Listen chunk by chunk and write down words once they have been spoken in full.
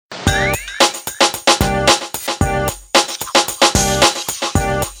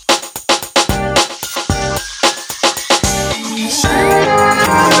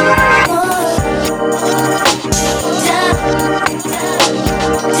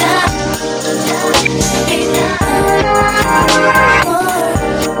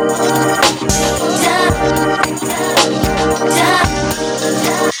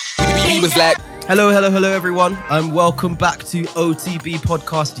Hello, everyone. Welcome back to OTB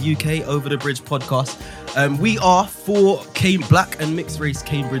Podcast UK, Over the Bridge podcast. We are four black and mixed race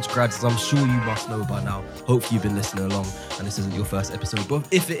Cambridge grads, as I'm sure you must know by now. Hopefully you've been listening along and this isn't your first episode. But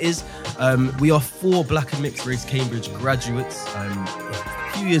if it is, we are four black and mixed race Cambridge graduates,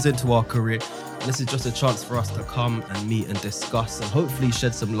 a few years into our career. And this is just a chance for us to come and meet and discuss and hopefully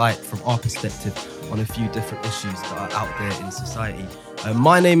shed some light from our perspective on a few different issues that are out there in society.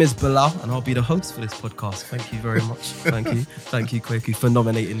 My name is Bilal and I'll be the host for this podcast. Thank you very much. Thank you, Kweku, for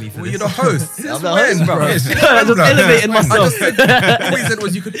nominating me for this. You're the host. I'm the host, bro. I was elevating myself. All he said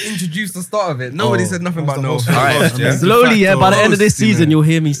was you could introduce the start of it. Nobody said nothing about no. All right, slowly, by the end of this season, you'll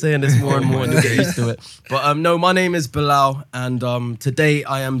hear me saying this more and more and you'll get used to it. But no, my name is Bilal and today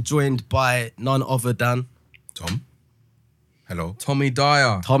I am joined by none other than Tom. Hello. Tommy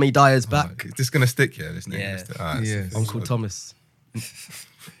Dyer. Tommy Dyer's back. Is this going to stick here? This name? Yeah. Right, Yes. Uncle Thomas.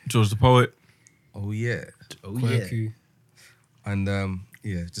 George the Poet. Oh yeah. Oh yeah. And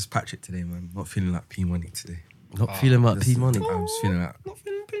just Patrick today, man. Not feeling like P Money today. Not feeling like P Money. I'm just feeling like Not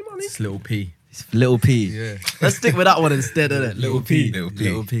feeling P Money. it's little P. It's Little P. Yeah. Let's stick with that one instead, innit? Little P. Little P.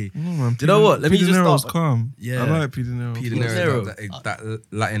 Little P. No, man, Do you know what? Let me P. De just Niro's start. calm. Yeah. I like P. De Niro. P De De Niro. Niro. That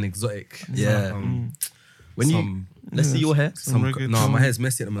Latin exotic. Yeah. When you Some- let's see your hair. Some reggae No, tone. my hair's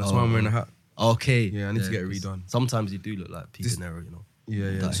messy at the moment. That's why I'm wearing a hat. Okay. Yeah, I need to get it redone. Sometimes you do look like P. De Niro, you know.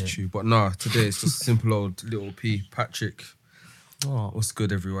 Yeah, That that's hair. true. But no, today it's just simple old little P. Patrick. Oh, What's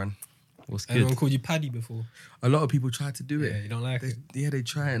good, everyone? what's good? Anyone called you Paddy before? A lot of people try to do Yeah, it. you don't like it. They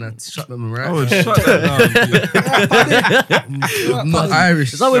try and I shut them right. Oh, shut that down. I'm not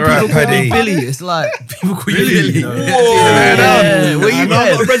Irish. It's like when people call me Billy. It's like people call you Billy. whoa, yeah, where you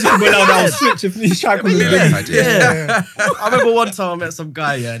going? Switch if you try calling Yeah. I remember one time I met some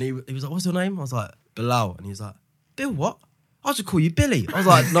guy, and he was like, "What's your name?" I was like, "Bilal," and he was like, "Bill, what? I should call you Billy." I was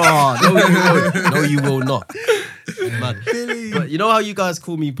like, no, you will not. Man. Billy. But you know how you guys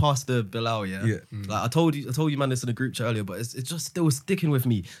call me Pastor Bilal, yeah? Yeah. Like I told you, man, this in the group chat earlier, but it's just still sticking with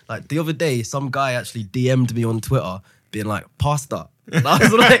me. Like the other day, some guy actually DM'd me on Twitter, being like, "Pastor." And I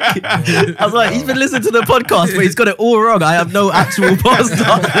was like, he's been listening to the podcast, but he's got it all wrong. I have no actual pastor.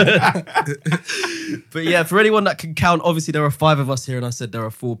 But yeah, for anyone that can count, obviously there are 5 of us here, and I said there are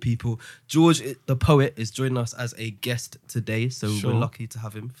 4 people. George, the poet, is joining us as a guest today, so Sure. we're lucky to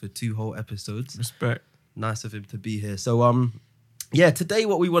have him for 2 whole episodes. Respect. Nice of him to be here. So today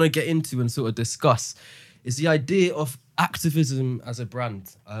what we want to get into and sort of discuss is the idea of activism as a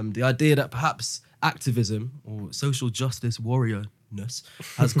brand. The idea that perhaps activism or social justice warriorness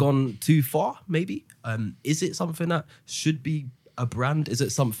has gone too far, maybe. Is it something that should be a brand? Is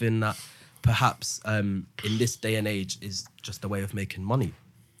it something that perhaps in this day and age is just a way of making money?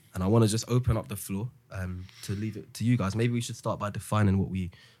 And I want to just open up the floor to leave it to you guys. Maybe we should start by defining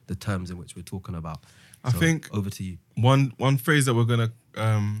the terms in which we're talking about. I So, think over to you. one phrase that we're gonna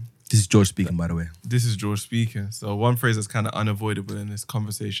This is George speaking, by the way. this is George speaking. So one phrase that's kind of unavoidable in this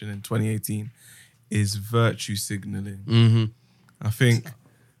conversation in 2018 is virtue signaling. Mm-hmm. I think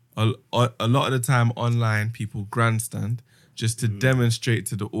a lot of the time online people grandstand just to demonstrate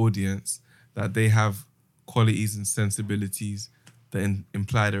to the audience that they have qualities and sensibilities that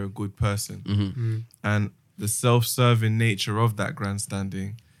imply they're a good person. And the self-serving nature of that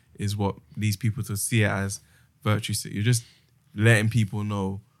grandstanding is what leads people to see it as virtue. You're just letting people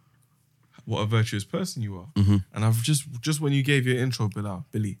know what a virtuous person you are. And I've just when you gave your intro,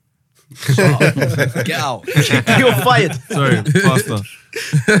 Billy. Get out. You're fired. Sorry, Pastor.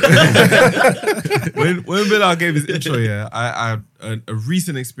 when Bilal gave his intro, yeah, a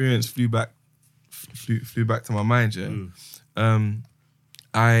recent experience flew back to my mind. Yeah,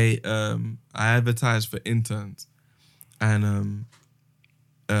 I advertised for interns, and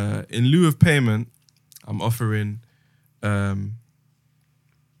in lieu of payment, I'm offering some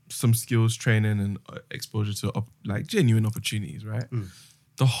skills training and exposure to like genuine opportunities, right?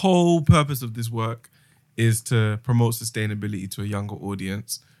 The whole purpose of this work is to promote sustainability to a younger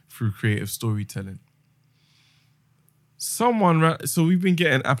audience through creative storytelling. So we've been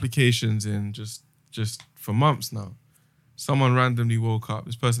getting applications in just for months now. Someone randomly woke up.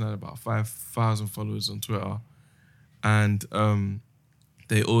 This person had about 5,000 followers on Twitter, and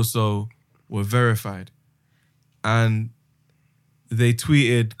they also were verified. And they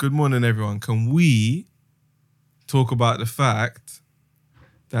tweeted, "Good morning, everyone. Can we talk about the fact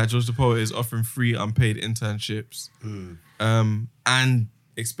that George the Poet is offering free unpaid internships and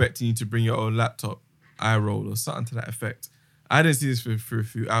expecting you to bring your own laptop, iRoll or something to that effect?" I didn't see this for a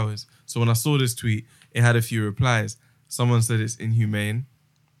few hours. So when I saw this tweet, it had a few replies. Someone said it's inhumane.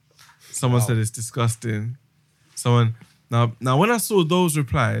 Someone said it's disgusting. Now when I saw those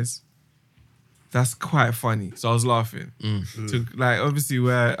replies, that's quite funny. So I was laughing. To, like, obviously,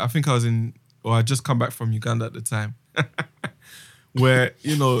 where I think I was in, or I just come back from Uganda at the time. Where,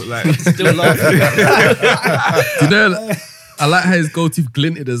 you know, like, Still laughing. You know, I like how his gold teeth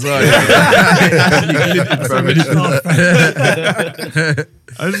glinted as well.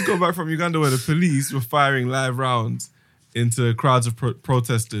 I just got back from Uganda where the police were firing live rounds into crowds of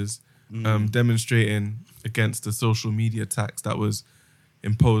protesters demonstrating against the social media tax that was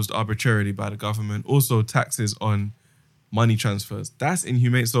imposed arbitrarily by the government. Also, taxes on money transfers. That's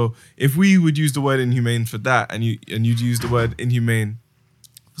inhumane. So if we would use the word inhumane for that, and you'd use the word inhumane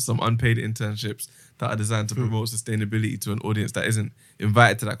for some unpaid internships that are designed to promote sustainability to an audience that isn't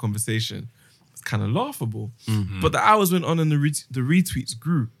invited to that conversation, it's kind of laughable. But the hours went on and the retweets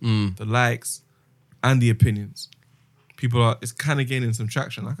grew, the likes and the opinions. It's kind of gaining some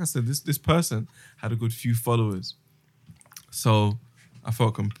traction. Like I said, this person had a good few followers. So I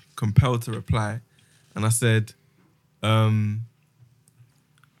felt compelled to reply. And I said, I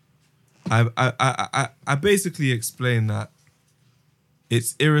basically explained that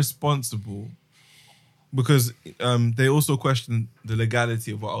it's irresponsible because they also questioned the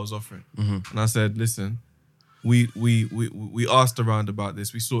legality of what I was offering. And I said, listen, we asked around about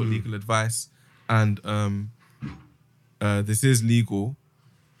this. We sought legal advice, and this is legal.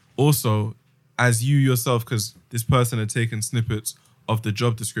 Also, as you yourself, because this person had taken snippets of the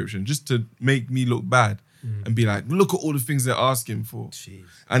job description just to make me look bad and be like, look at all the things they're asking for. Jeez.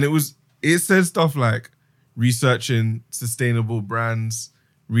 And it said stuff like researching sustainable brands,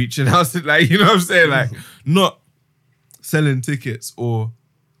 reaching out to, like, you know what I'm saying? Like, not selling tickets or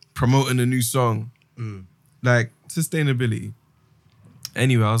promoting a new song. Like, sustainability.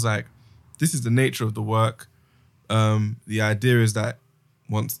 Anyway, I was like, this is the nature of the work. The idea is that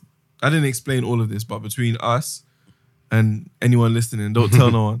I didn't explain all of this, but between us and anyone listening, don't tell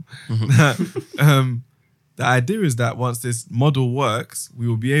no one. The idea is that once this model works, we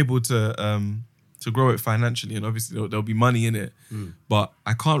will be able to grow it financially, and obviously there'll be money in it. But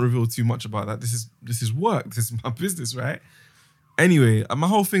I can't reveal too much about that. This is work. This is my business, right? Anyway, my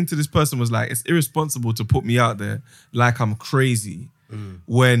whole thing to this person was like, it's irresponsible to put me out there like I'm crazy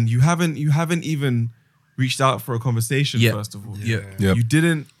when you haven't even reached out for a conversation. First of all, you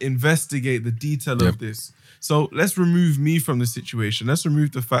didn't investigate the detail of this. So let's remove me from the situation. Let's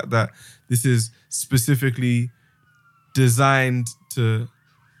remove the fact that this is specifically designed to.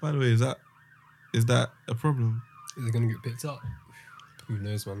 By the way, is that a problem? Is it going to get picked up? Who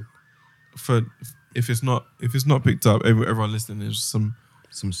knows, man? If it's not picked up, everyone listening, there's some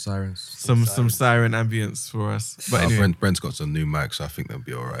sirens, some siren ambience for us. But anyway. Brent's got some new mics, so I think they'll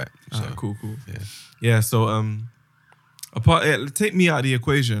be all right. So Cool. Yeah. So take me out of the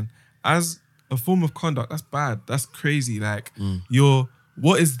equation as a form of conduct. That's bad. That's crazy. Like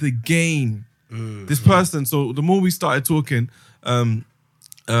what is the gain? This person. So the more we started talking,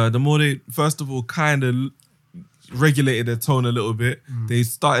 the more they first of all kind of regulated their tone a little bit. They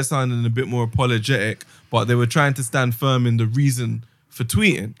started sounding a bit more apologetic, but they were trying to stand firm in the reason for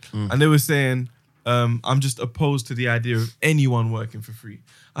tweeting. And they were saying, I'm just opposed to the idea of anyone working for free.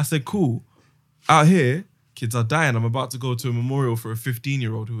 I said, cool. Out here, kids are dying. I'm about to go to a memorial for a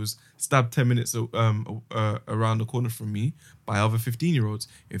 15-year-old who was stabbed 10 minutes around the corner from me by other 15-year-olds.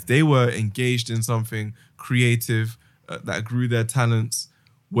 If they were engaged in something creative that grew their talents,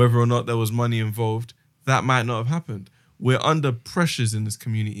 whether or not there was money involved, that might not have happened. We're under pressures in this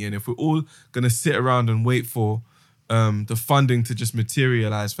community, and if we're all going to sit around and wait for the funding to just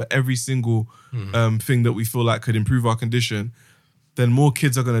materialize for every single thing that we feel like could improve our condition, then more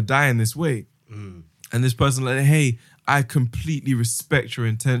kids are going to die in this way. And this person like, hey, I completely respect your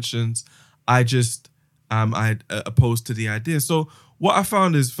intentions. I just I opposed to the idea. So what I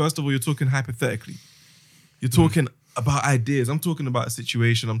found is, first of all, you're talking hypothetically. You're talking about ideas. I'm talking about a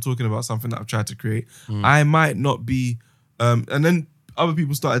situation. I'm talking about something that I've tried to create. I might not be, and then other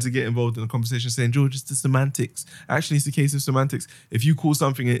people started to get involved in the conversation saying, George, it's the semantics. Actually, it's a case of semantics. If you call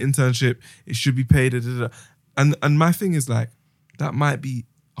something an internship, it should be paid. And my thing is like, that might be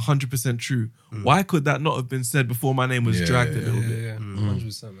 100% true. Why could that not have been said before my name was dragged a little bit?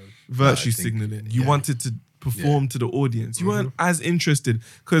 100%, man. Virtue signaling. You wanted to perform to the audience. You weren't as interested,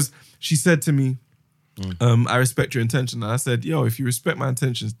 because she said to me, I respect your intention. And I said, yo, if you respect my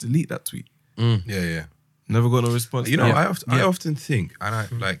intentions, delete that tweet. Yeah. Never got no response. You know, I often think, and I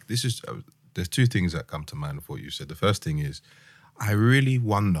like, this is, there's two things that come to mind for what you said. The first thing is, I really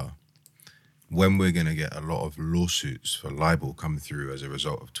wonder when we're going to get a lot of lawsuits for libel come through as a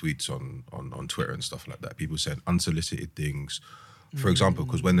result of tweets on Twitter and stuff like that. People saying unsolicited things. For example,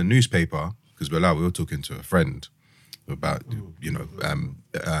 because when the newspaper, because we were talking to a friend, about,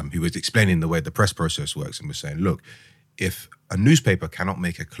 he was explaining the way the press process works and was saying, look, if a newspaper cannot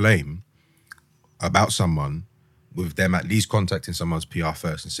make a claim about someone with them at least contacting someone's PR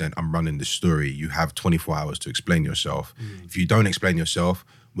first and saying, I'm running this story, you have 24 hours to explain yourself. If you don't explain yourself,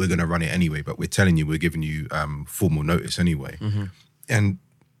 we're going to run it anyway, but we're telling you, we're giving you formal notice anyway. And,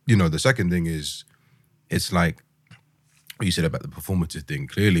 the second thing is, it's like, what you said about the performative thing,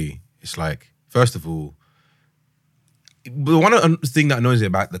 clearly, it's like, first of all, the one thing that annoys me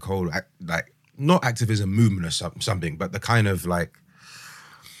about the whole, like, not activism movement or something, but the kind of like,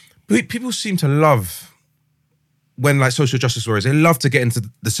 people seem to love when like social justice warriors, they love to get into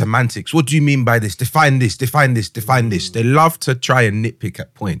the semantics. What do you mean by this? Define this, define this, define this. They love to try and nitpick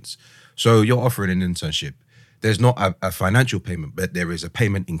at points. So you're offering an internship. There's not a financial payment, but there is a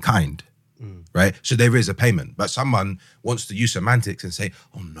payment in kind, right? So there is a payment, but someone wants to use semantics and say,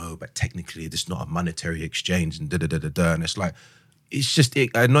 oh no, but technically this is not a monetary exchange and da-da-da-da-da. And it's like,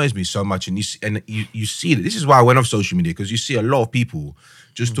 it annoys me so much. And you see that. This is why I went off social media, because you see a lot of people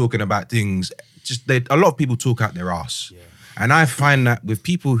just talking about things. A lot of people talk out their ass. Yeah. And I find that with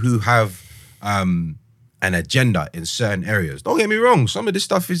people who have an agenda in certain areas, don't get me wrong, some of this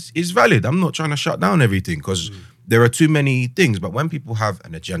stuff is valid. I'm not trying to shut down everything because there are too many things. But when people have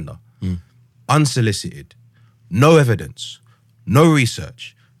an agenda, unsolicited, no evidence, no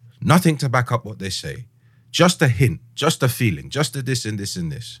research, nothing to back up what they say, just a hint, just a feeling, just a this and this and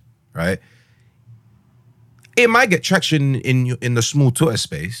this, right? It might get traction in the small Twitter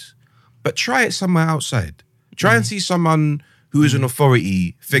space, but try it somewhere outside. Try and see someone who is an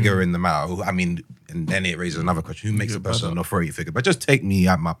authority figure in the matter. And then it raises another question: who makes a person an authority figure? But just take me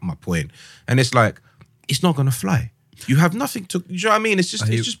at my point, and it's like, it's not gonna fly. You have nothing to. You know what I mean? It's just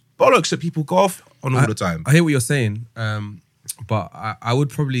bollocks that people go off on all the time. I hear what you're saying, but I would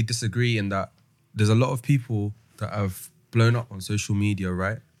probably disagree in that there's a lot of people that have blown up on social media,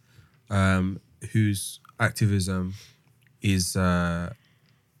 right? Whose activism is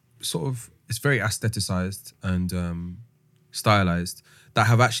it's very aestheticized and stylized, that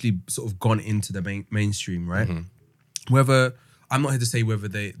have actually sort of gone into the mainstream, right? Whether, I'm not here to say whether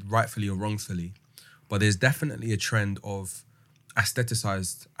they rightfully or wrongfully, but there's definitely a trend of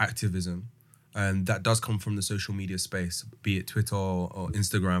aestheticized activism, and that does come from the social media space, be it Twitter or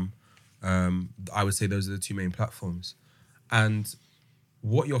Instagram. I would say those are the two main platforms. And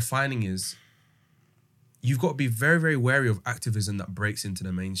what you're finding is you've got to be very, very wary of activism that breaks into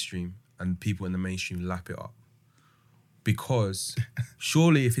the mainstream and people in the mainstream lap it up. Because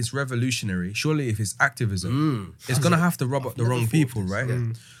surely if it's revolutionary, surely if it's activism, it's going to have to rub up the wrong people, right?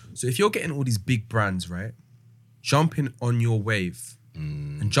 So if you're getting all these big brands, right, jumping on your wave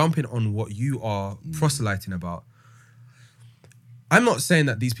and jumping on what you are proselyting about, I'm not saying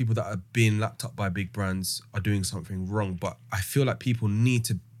that these people that are being lapped up by big brands are doing something wrong, but I feel like people need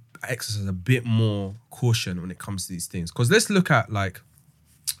to exercise a bit more caution when it comes to these things. Because let's look at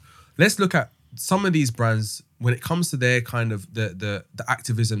some of these brands when it comes to their kind of the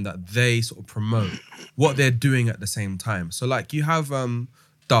activism that they sort of promote, what they're doing at the same time. So like you have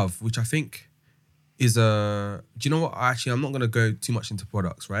Dove, which I think is do you know what? Actually, I'm not going to go too much into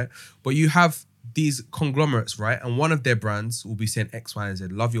products, right? But you have these conglomerates, right? And one of their brands will be saying X, Y, and Z,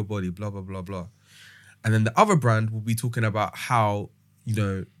 love your body, blah, blah, blah, blah. And then the other brand will be talking about how,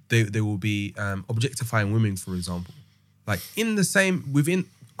 they will be objectifying women, for example. Like under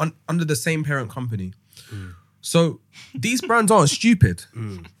the same parent company. So these brands aren't stupid.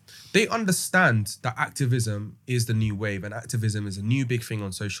 They understand that activism is the new wave, and activism is a new big thing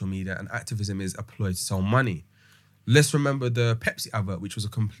on social media, and activism is a ploy to sell money. Let's remember the Pepsi advert, which was a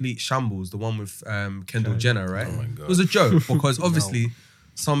complete shambles, the one with Kendall Jenner, right? Oh my God. It was a joke because obviously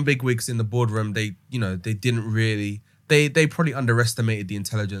some bigwigs in the boardroom, they didn't really, they probably underestimated the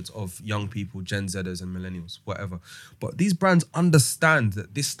intelligence of young people, Gen Zers and millennials, whatever. But these brands understand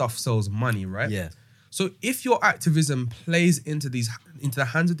that this stuff sells money, right? Yeah. So if your activism plays into the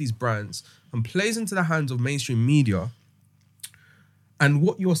hands of these brands and plays into the hands of mainstream media, and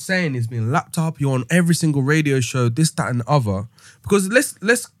what you're saying is being lapped up, you're on every single radio show, this, that, and the other. Because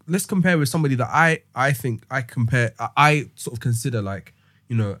let's compare with somebody that I sort of consider like,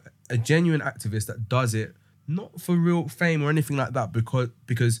 a genuine activist that does it not for real fame or anything like that,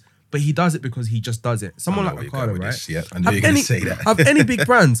 but he does it because he just does it. Someone like Ricardo, right? Yeah, I knew you were going to say that. Have any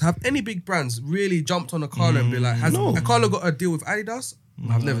big brands really jumped on Ricardo and be like, has Ricardo got a deal with Adidas?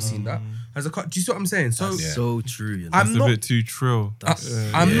 I've never seen that. Do you see what I'm saying? So That's so true. That's a bit too trill.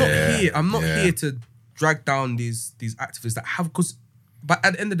 I'm not here to drag down these activists that have, because, but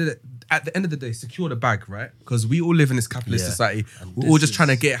at the end of the day, at the end of the day, secure the bag, right? Because we all live in this capitalist Yeah. society. And We're all this just trying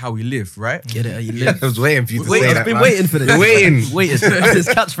to is- get how we live, right? Get it how you live. I was waiting for you to Wait, say I've that. been man. waiting for this. Been waiting. Waiting. That's his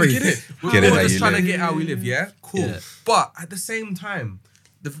catchphrase. Get it? We're Get it all how just you trying to live. get how we live, yeah? Cool. Yeah. But at the same time,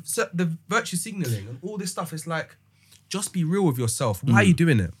 the virtue signaling and all this stuff is like, just be real with yourself. Why are you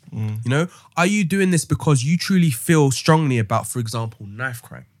doing it? You know, are you doing this because you truly feel strongly about, for example, knife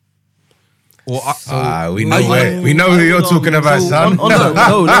crime? Or We Are you- know, we know who you're talking about, son. On that,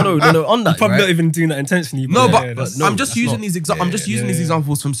 no, on that, Probably right? not even doing that intentionally. no, yeah, but that's- no, I'm just that's using not- these examples. I'm just using these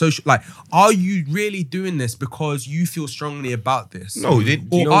examples from social. Like, are you really doing this because you feel strongly about this? No, or you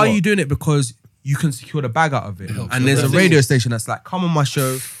know are what? you doing it because you can secure the bag out of it? helps And your there's a brand. radio station that's like, come on my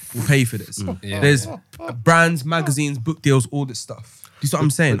show, we'll pay you for this. There's brands, magazines, book deals, all this stuff. Do you see what I'm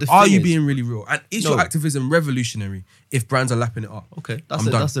saying? but the Are thing you is- being really real? And is your No. activism revolutionary if brands are lapping it up? Okay, I'm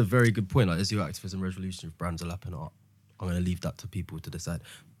done. that's a very good point. Like, is your activism revolution if brands are lapping it up? I'm gonna leave that to people to decide.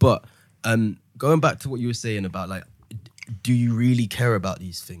 But going back to what you were saying about like, do you really care about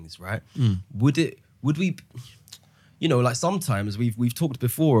these things, right? Would we? You know, like sometimes we've talked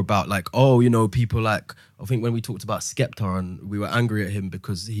before about like, oh, you know, people like, I think when we talked about Skepta and we were angry at him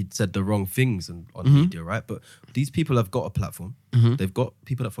because he'd said the wrong things on media, right? But these people have got a platform, they've got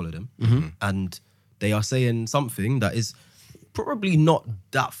people that follow them, and they are saying something that is probably not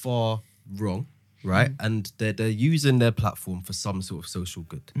that far wrong, right? And they're using their platform for some sort of social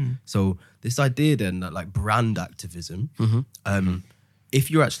good. So this idea then that like brand activism,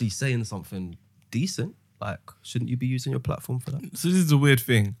 if you're actually saying something decent, like, shouldn't you be using your platform for that? So this is a weird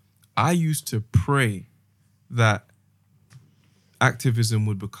thing. I used to pray that activism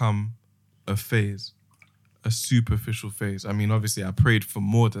would become a phase, a superficial phase. I mean, obviously, I prayed for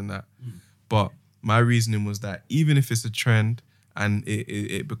more than that. But my reasoning was that even if it's a trend and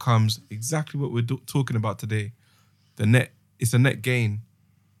it becomes exactly what we're talking about today, it's a net gain.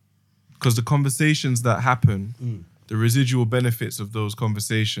 Because the conversations that happen, the residual benefits of those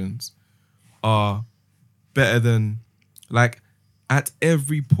conversations are better than, like, at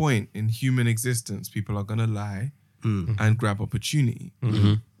every point in human existence, people are gonna lie and grab opportunity.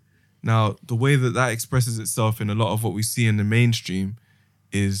 Now, the way that expresses itself in a lot of what we see in the mainstream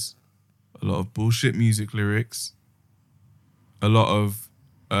is a lot of bullshit music lyrics, a lot of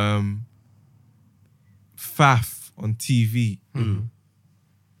faff on TV,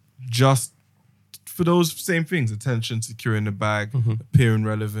 just for those same things: attention, securing the bag, appearing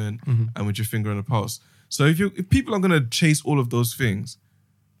relevant, and with your finger on the pulse. So if people are gonna chase all of those things,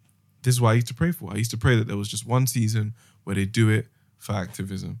 this is what I used to pray for. I used to pray that there was just one season where they do it for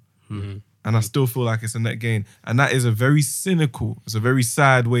activism. And I still feel like it's a net gain. And that is a very cynical, it's a very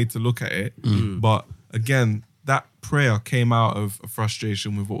sad way to look at it. But again, that prayer came out of a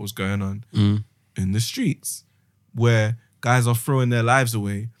frustration with what was going on in the streets, where guys are throwing their lives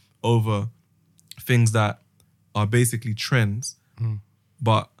away over things that are basically trends.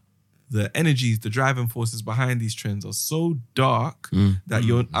 But the energies, the driving forces behind these trends are so dark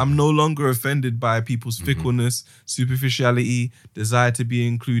that I'm no longer offended by people's fickleness, superficiality, desire to be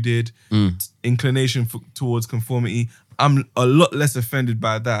included, inclination towards conformity. I'm a lot less offended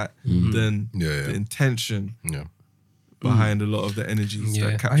by that than the intention behind a lot of the energies Yeah.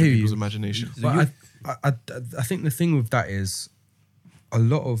 that I capture hear you. people's imagination. But I think the thing with that is a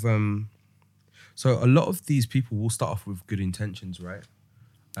lot of so a lot of these people will start off with good intentions, right?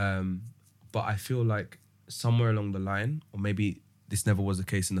 But I feel like somewhere along the line, or maybe this never was the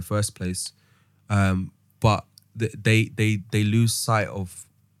case in the first place, but they lose sight of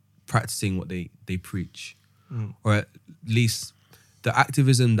practicing what they preach, or at least the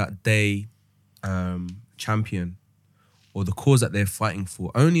activism that they champion, or the cause that they're fighting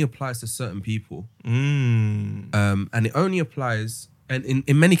for only applies to certain people. And it only applies, and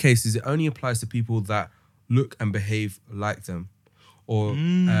in many cases, it only applies to people that look and behave like them. Or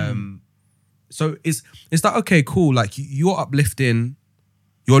so it's like, okay, cool, like you're uplifting,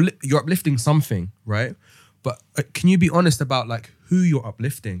 you're uplifting something, right? But can you be honest about like who you're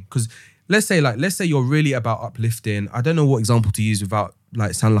uplifting? Because let's say you're really about uplifting. I don't know what example to use without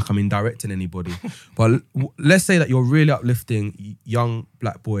like sound like I'm indirecting anybody, but let's say that you're really uplifting young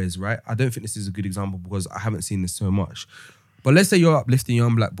black boys, right? I don't think this is a good example because I haven't seen this so much. But let's say you're uplifting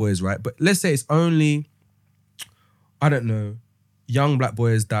young black boys, right? But let's say it's only, I don't know, young black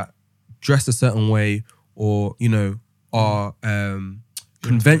boys that dress a certain way, or you know, are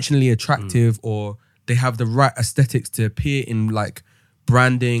conventionally attractive, or they have the right aesthetics to appear in like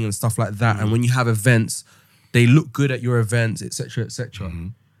branding and stuff like that. And when you have events, they look good at your events, etc., etc.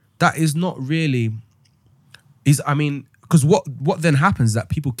 That is not really because what then happens is that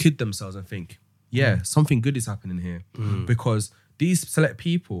people kid themselves and think, something good is happening here, because these select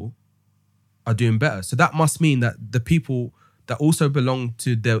people are doing better. So that must mean that the people that also belong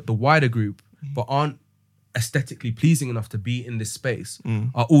to the wider group but aren't aesthetically pleasing enough to be in this space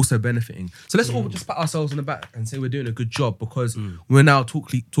are also benefiting. So let's all just pat ourselves on the back and say we're doing a good job because we're now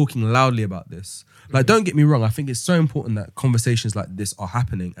talking loudly about this. Like, don't get me wrong, I think it's so important that conversations like this are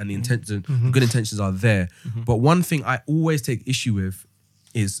happening and the intention, the good intentions are there. But one thing I always take issue with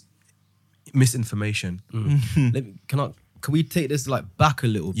is misinformation. Can we take this like back a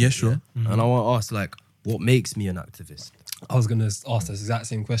little bit? Yeah, sure. And I want to ask, like, what makes me an activist? I was going to ask this exact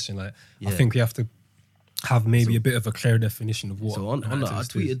same question. Like, Yeah. I think we have to have maybe a bit of a clear definition of what. So on an that,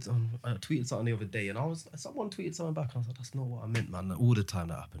 activist is. I tweeted something the other day, and someone tweeted something back, and I was like, "That's not what I meant, man." All the time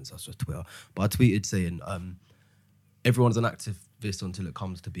that happens, that's just Twitter. But I tweeted saying, "Everyone's an activist until it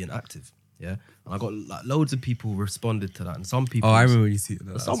comes to being active." Yeah, and I got like loads of people responded to that, and some people. Oh, I remember when you see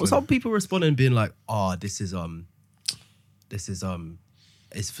that. Some people responded and being like, "Oh, this is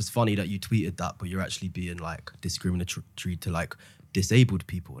it's funny that you tweeted that, but you're actually being like discriminatory to like disabled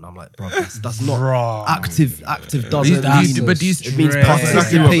people." And I'm like, bro, that's not Bro. active. Active doesn't That's mean, but these it means straight- That's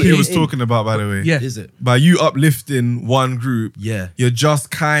exactly what participating P was in- talking about, by the way. Yeah. Is it? By you uplifting one group, Yeah. you're just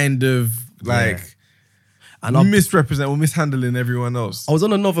kind of like And I'm, misrepresent or mishandling everyone else. I was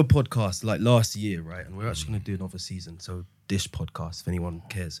on another podcast like last year, right? And we're actually going to do another season. So Dish podcast, if anyone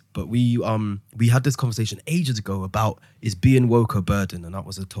cares. But we had this conversation ages ago about is being woke a burden, and that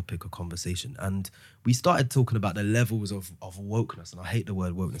was a topic of conversation. And we started talking about the levels of wokeness, and I hate the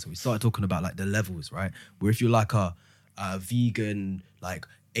word wokeness. So we started talking about like the levels, right? Where if you're like a vegan, like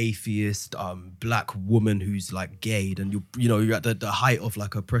atheist, black woman who's like gay, and you're at the height of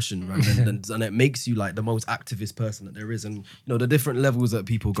like oppression, right? and it makes you like the most activist person that there is, and the different levels that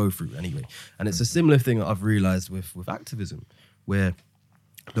people go through anyway. And it's a similar thing that I've realized with activism, where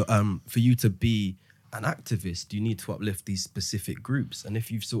for you to be an activist, you need to uplift these specific groups, and if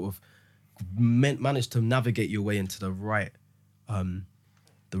you've sort of managed to navigate your way into the right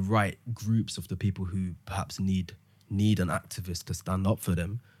groups of the people who perhaps need an activist to stand up for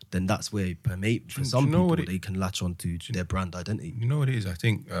them, then that's where for some you know people what they can latch on to their brand identity. You know what it is? I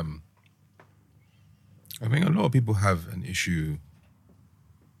think a lot of people have an issue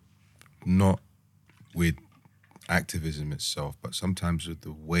not with activism itself, but sometimes with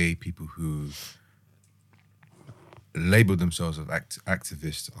the way people who label themselves as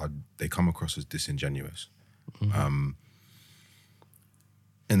activists they come across as disingenuous. In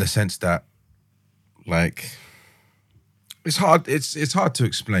the sense that, like, it's hard to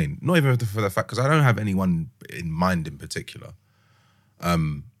explain. Not even for the fact, because I don't have anyone in mind in particular.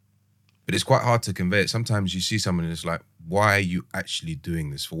 But it's quite hard to convey it. Sometimes you see someone and it's like, why are you actually doing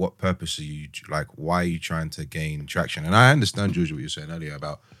this? For what purpose are you, like, why are you trying to gain traction? And I understand, George, what you were saying earlier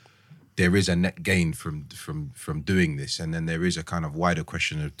about there is a net gain from doing this. And then there is a kind of wider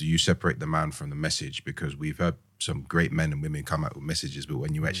question of, do you separate the man from the message? Because we've heard some great men and women come out with messages, but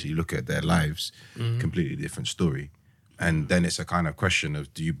when you actually look at their lives, completely different story. And then it's a kind of question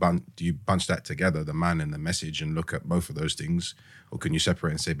of, do you bunch that together, the man and the message, and look at both of those things? Or can you separate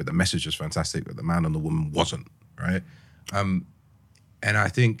and say, but the message was fantastic, but the man and the woman wasn't, right? And I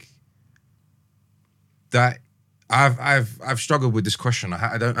think that I've struggled with this question.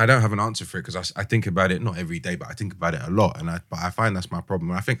 I don't have an answer for it, because I think about it not every day, but I think about it a lot, but I find that's my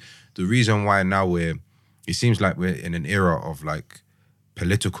problem. And I think the reason why now it seems like we're in an era of like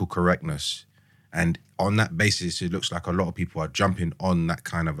political correctness, and on that basis, it looks like a lot of people are jumping on that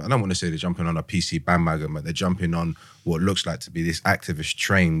kind of, I don't want to say they're jumping on a PC bandwagon, but they're jumping on what looks like to be this activist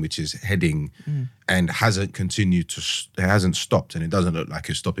train, which is heading and hasn't stopped, and it doesn't look like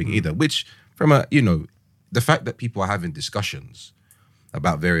it's stopping either, which from the fact that people are having discussions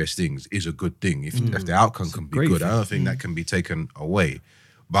about various things is a good thing. If the outcome can be good, I don't think that can be taken away.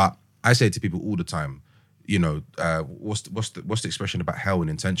 But I say to people all the time, what's the expression about hell and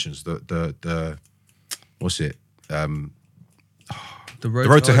intentions? The what's it? The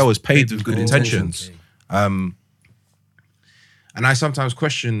road to hell is paved with good intentions. And I sometimes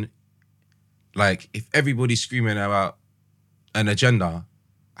question, like, if everybody's screaming about an agenda,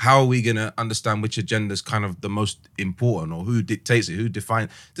 how are we going to understand which agenda is kind of the most important, or who dictates it, who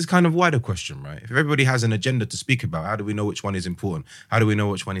defines? This kind of wider question, right? If everybody has an agenda to speak about, how do we know which one is important? How do we know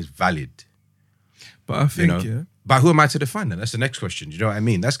which one is valid? But I think, But who am I to define that? That's the next question. Do you know what I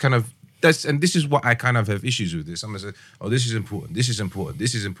mean? And this is what I kind of have issues with this. Someone says, oh, this is important, this is important,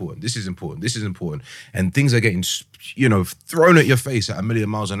 this is important, this is important, this is important. And things are getting, thrown at your face at 1,000,000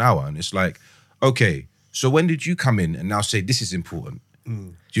 miles an hour. And it's like, okay, so when did you come in and now say this is important?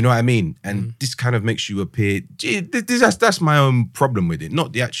 Do you know what I mean? And this kind of makes you appear, that's my own problem with it.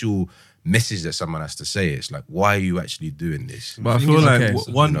 Not the actual message that someone has to say. It's like, why are you actually doing this? But I feel like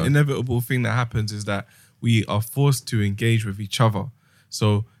okay, one you know. inevitable thing that happens is that we are forced to engage with each other.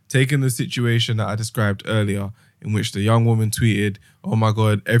 So taking the situation that I described earlier, in which the young woman tweeted, "Oh my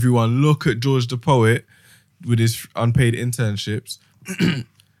God, everyone look at George the Poet with his unpaid internships."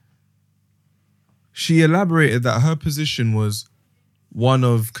 She elaborated that her position was one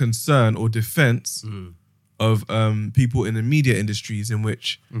of concern or defense of people in the media industries in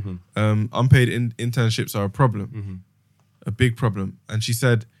which unpaid internships are a problem, a big problem. And she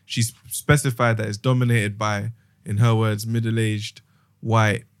said, she specified that it's dominated by, in her words, middle-aged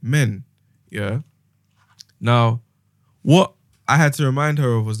white men. Yeah. Now, what I had to remind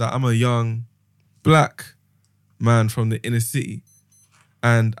her of was that I'm a young black man from the inner city.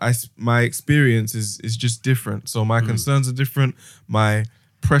 And my experience is just different. So my concerns are different. My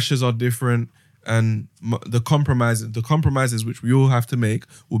pressures are different. And the compromises which we all have to make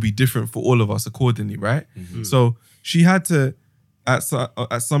will be different for all of us accordingly, right? So she had to, at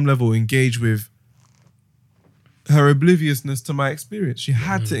some level, engage with her obliviousness to my experience. She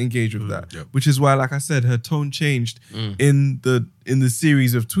had to engage with that, which is why, like I said, her tone changed in the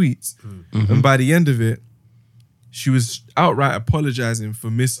series of tweets. And by the end of it, she was outright apologizing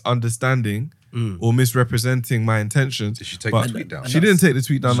for misunderstanding or misrepresenting my intentions. Did she take But the tweet down? She didn't take the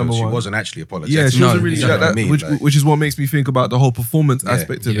tweet down, So number she one. wasn't actually apologizing. Yeah, she No, wasn't really exactly that, what I mean, which, like- which is what makes me think about the whole performance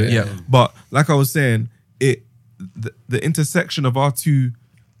aspect of it. Yeah. But like I was saying, the intersection of our two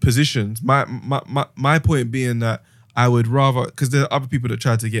positions, my point being that I would rather, because there are other people that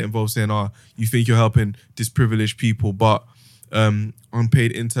try to get involved saying, "Oh, you think you're helping disprivileged people, but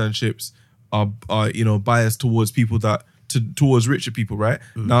unpaid internships are biased towards people towards richer people," right?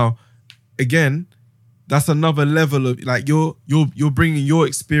 Now, again, that's another level of like you're bringing your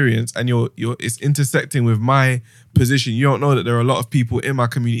experience and it's intersecting with my position. You don't know that there are a lot of people in my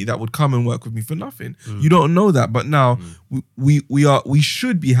community that would come and work with me for nothing. You don't know that, but now we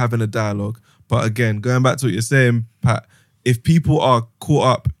should be having a dialogue. But again, going back to what you're saying, Pat, if people are caught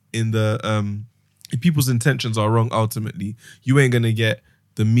up in if people's intentions are wrong, ultimately, you ain't gonna get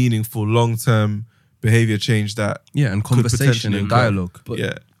the meaningful long-term behavior change that and could conversation potentially and occur. dialogue. But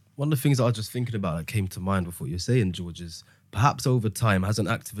Yeah. one of the things I was just thinking about that came to mind with what you're saying, George, is perhaps over time, hasn't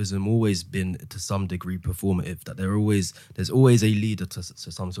activism always been to some degree performative? That there's always a leader to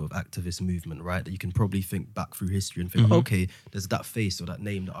some sort of activist movement, right? That you can probably think back through history and think, okay, there's that face or that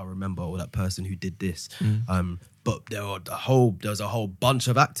name that I remember or that person who did this. But there's a whole bunch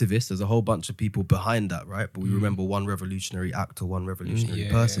of activists, there's a whole bunch of people behind that, right? But we remember one revolutionary act or one revolutionary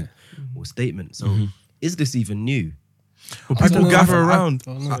person or statement. So is this even new? Well, people gather around.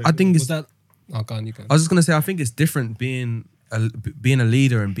 I think was it's. that. Oh, go on, you can. I was just gonna say, I think it's different being a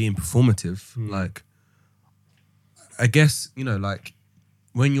leader and being performative. Like, I guess like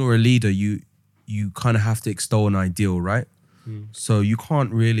when you're a leader, you kind of have to extol an ideal, right? So you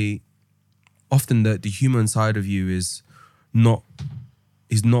can't really. Often the human side of you is not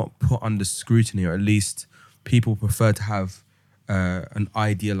put under scrutiny, or at least people prefer to have an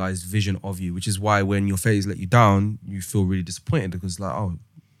idealized vision of you, which is why when your failures let you down, you feel really disappointed because like, oh,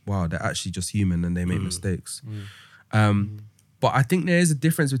 wow, they're actually just human and they make mistakes. But I think there is a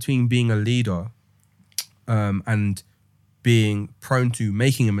difference between being a leader and being prone to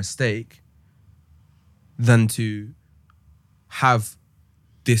making a mistake than to have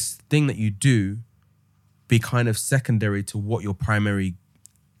this thing that you do be kind of secondary to what your primary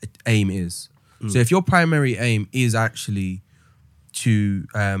aim is. So if your primary aim is actually to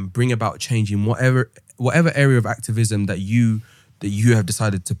bring about change in whatever area of activism that you have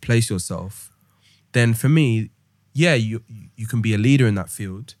decided to place yourself, then for me, yeah, you can be a leader in that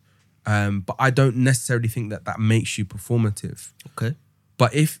field, but I don't necessarily think that makes you performative. Okay.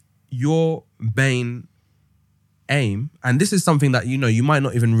 But if your main aim, and this is something that you might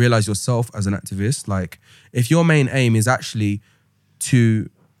not even realize yourself as an activist, like if your main aim is actually to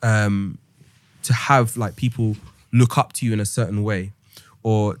have like people look up to you in a certain way,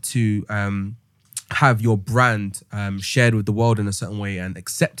 or to have your brand shared with the world in a certain way and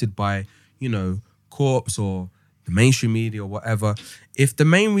accepted by corps or the mainstream media or whatever, if the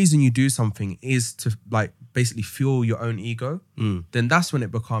main reason you do something is to like basically fuel your own ego, then that's when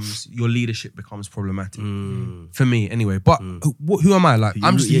your leadership becomes problematic for me anyway. But who am I? Like,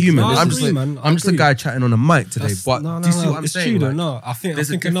 I'm just a human. No, I I'm agree, just man. I I'm just a agree. guy chatting on a mic today. That's- But no, do you see what I'm it's saying? true though. Like, No, I think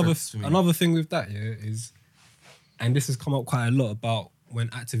there's a another difference to me. another thing with that is, and this has come up quite a lot about when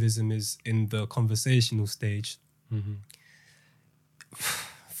activism is in the conversational stage.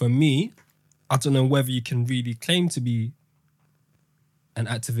 For me, I don't know whether you can really claim to be an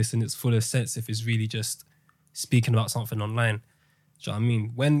activist in its fullest sense if it's really just speaking about something online. Do you know what I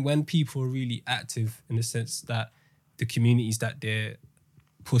mean? When people are really active in the sense that the communities that they're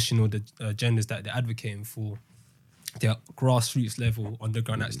pushing or the agendas that they're advocating for, they're grassroots level,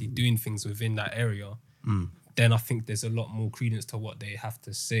 underground, actually doing things within that area, then I think there's a lot more credence to what they have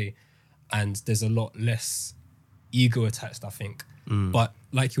to say, and there's a lot less ego attached, I think. But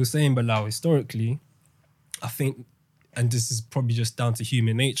like you were saying, Bilal, historically, I think, and this is probably just down to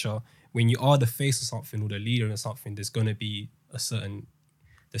human nature, when you are the face of something or the leader of something, there's going to be a certain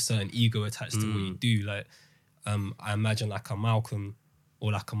ego attached to what you do. Like, I imagine like a Malcolm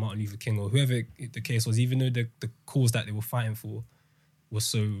or like a Martin Luther King or whoever the case was, even though the cause that they were fighting for was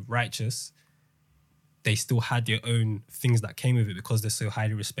so righteous, they still had their own things that came with it because they're so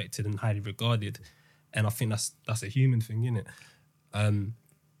highly respected and highly regarded. And I think that's a human thing, isn't it?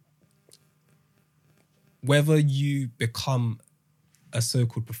 Whether you become a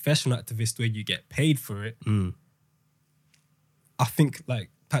so-called professional activist where you get paid for it, I think, like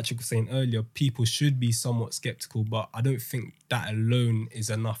Patrick was saying earlier, people should be somewhat skeptical, but I don't think that alone is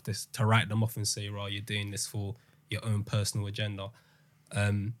enough to write them off and say, right, you're doing this for your own personal agenda.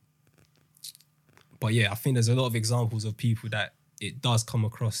 But yeah, I think there's a lot of examples of people that it does come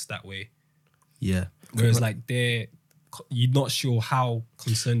across that way. Yeah. Whereas like you're not sure how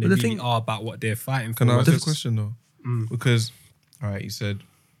concerned they But the really thing- are about what they're fighting for. Can I ask you a There's- question though? Because, all right, you said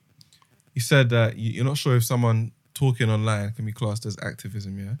that you're not sure if someone talking online can be classed as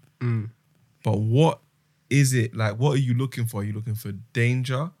activism, yeah? But what is it like? What are you looking for? Are you looking for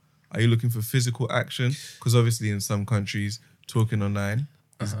danger? Are you looking for physical action? Because obviously in some countries, talking online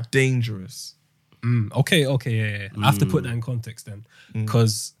is dangerous. Okay, yeah. I have to put that in context then,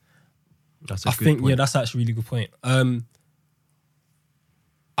 because That's a I good think point. that's actually a really good point.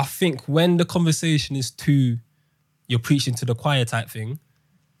 I think when the conversation is you're preaching to the choir type thing,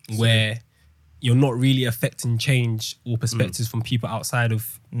 where you're not really affecting change or perspectives from people outside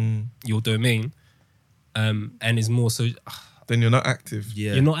of your domain, and is more so Then you're not active.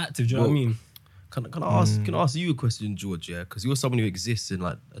 Yeah. you're not active. Do you know what I mean? Can I ask you a question, George? Yeah, because you're someone who exists in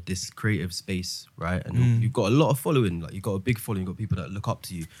like this creative space, right? And you've got a lot of following. Like you've got a big following. You've got people that look up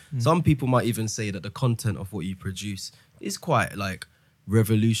to you. Some people might even say that the content of what you produce is quite like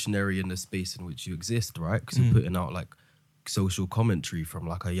revolutionary in the space in which you exist, right? Because you're putting out like social commentary from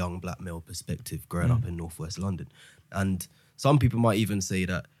like a young black male perspective, growing up in Northwest London. And some people might even say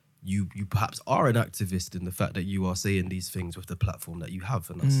that you perhaps are an activist in the fact that you are saying these things with the platform that you have,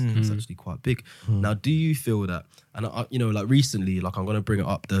 and that's actually quite big. Now, do you feel that, and like recently, like I'm gonna bring it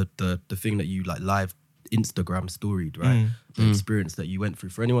up, the thing that you like live Instagram storied, right? The experience that you went through.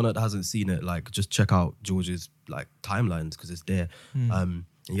 For anyone that hasn't seen it, like just check out George's like timelines because it's there. And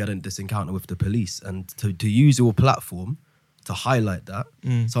you had this encounter with the police, and to use your platform to highlight that,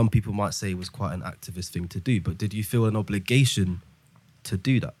 some people might say was quite an activist thing to do. But did you feel an obligation to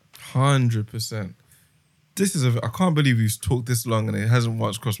do that? 100%. This is I can't believe we've talked this long and it hasn't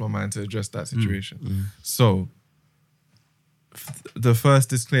once crossed my mind to address that situation. So, the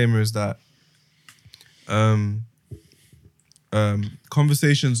first disclaimer is that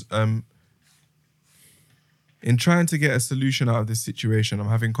conversations, in trying to get a solution out of this situation, I'm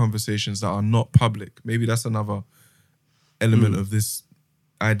having conversations that are not public. Maybe that's another element of this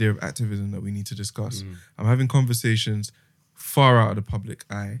idea of activism that we need to discuss. I'm having conversations far out of the public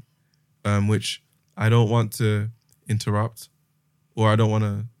eye, which I don't want to interrupt or I don't want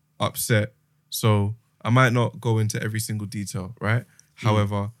to upset. So I might not go into every single detail, right?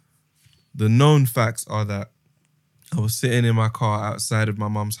 However, the known facts are that I was sitting in my car outside of my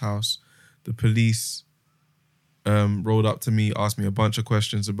mum's house. The police rolled up to me, asked me a bunch of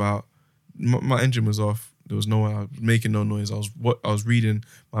questions about my engine was off. There was no one. I was making no noise. I was reading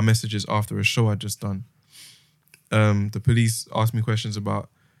my messages after a show I'd just done. The police asked me questions about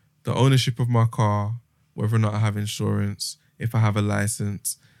the ownership of my car, whether or not I have insurance, if I have a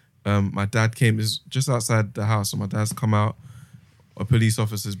license. My dad came just outside the house, so my dad's come out. A police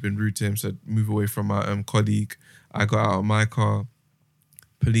officer's been rude to him, said move away from my colleague. I got out of my car.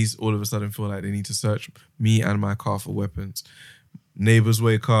 Police all of a sudden feel like they need to search me and my car for weapons. Neighbors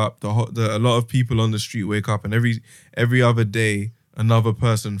wake up. A lot of people on the street wake up, and every other day, another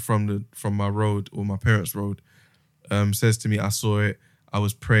person from my road or my parents' road says to me, "I saw it. I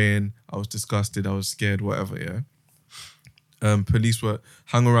was praying. I was disgusted. I was scared. Whatever." Yeah. Police were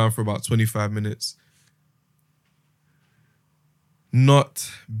hung around for about 25 minutes. Not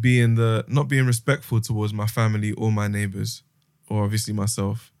being respectful towards my family or my neighbors, or obviously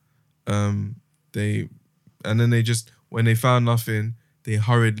myself. They just, when they found nothing, they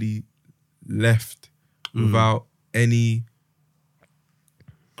hurriedly left without any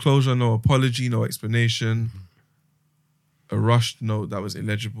closure, no apology, no explanation. a rushed note that was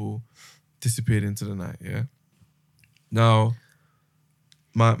illegible, disappeared into the night. Yeah. Now,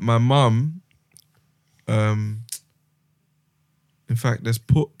 my mum, in fact, let's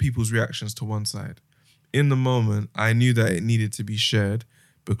put people's reactions to one side. In the moment, I knew that it needed to be shared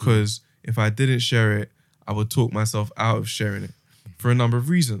because if I didn't share it, I would talk myself out of sharing it for a number of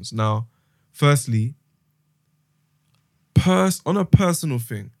reasons. Now, firstly, on a personal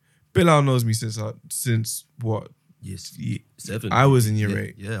thing, Bilal knows me since what? Yes, 7. I was in year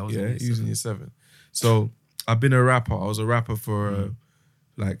 8. Yeah, I was he was in year 7. So I've been a rapper. I was a rapper for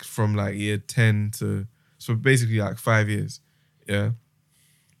from year 10 to so basically 5 years. Yeah.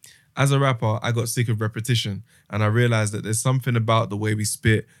 As a rapper, I got sick of repetition and I realized that there's something about the way we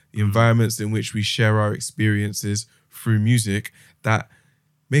spit, the environments in which we share our experiences through music that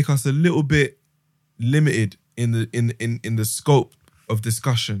make us a little bit limited in the scope of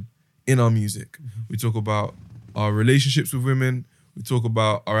discussion in our music. We talk about our relationships with women, we talk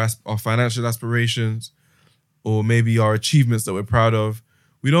about our financial aspirations, or maybe our achievements that we're proud of.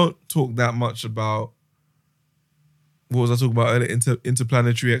 We don't talk that much about, what was I talking about earlier?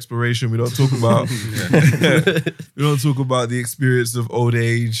 Interplanetary exploration. We don't talk about we don't talk about the experience of old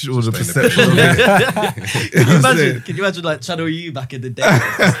age or the perception of it. Can you imagine like Channel U back in the day?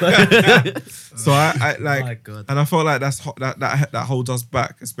 So I like, my God. and I felt like that holds us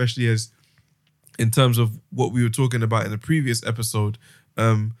back, especially as in terms of what we were talking about in the previous episode,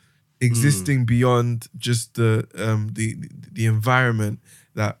 existing beyond just the environment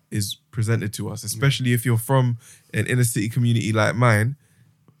that is presented to us, especially if you're from an inner city community like mine.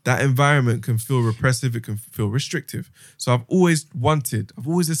 That environment can feel repressive, it can feel restrictive. So I've always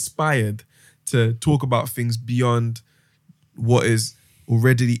aspired to talk about things beyond what is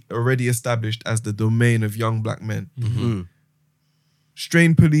already established as the domain of young black men.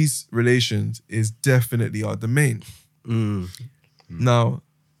 Strained police relations is definitely our domain. Now,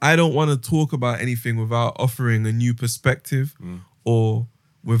 I don't want to talk about anything without offering a new perspective or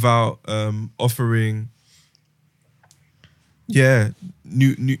without offering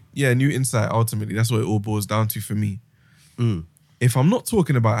new insight. Ultimately, that's what it all boils down to for me. If I'm not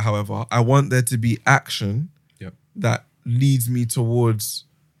talking about it, however, I want there to be action that leads me towards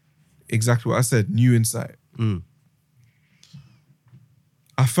exactly what I said, new insight.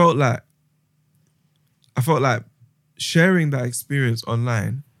 I felt like sharing that experience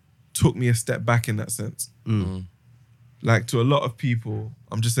online took me a step back in that sense. Like, to a lot of people,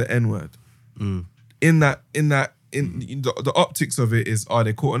 I'm just an N-word. In the optics of it is,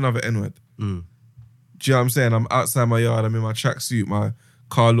 they caught another N-word. Do you know what I'm saying? I'm outside my yard, I'm in my tracksuit, my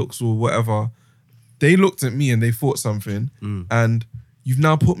car looks or whatever. They looked at me and they thought something, and you've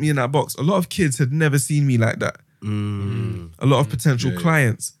now put me in that box. A lot of kids had never seen me like that. A lot of potential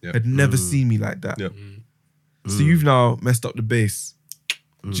clients had never seen me like that. So you've now messed up the base.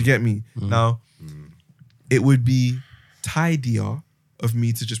 Do you get me? Now, it would be tidier of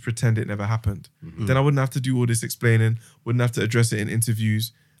me to just pretend it never happened. Then I wouldn't have to do all this explaining, wouldn't have to address it in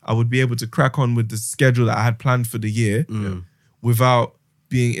interviews. I would be able to crack on with the schedule that I had planned for the year without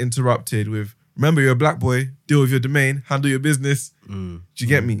being interrupted with, remember, you're a black boy, deal with your domain, handle your business. Do you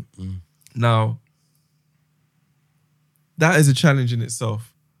get me? Now, that is a challenge in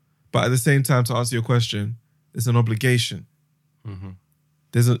itself. But at the same time, to answer your question, it's an obligation.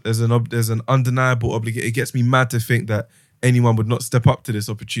 There's an undeniable obligation. It gets me mad to think that anyone would not step up to this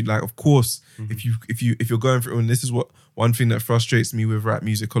opportunity. Like, of course, if you're going through, and this is one thing that frustrates me with rap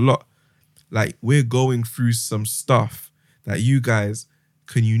music a lot. Like, we're going through some stuff that you guys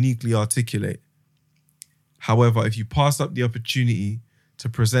can uniquely articulate. However, if you pass up the opportunity to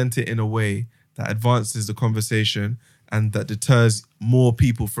present it in a way that advances the conversation and that deters more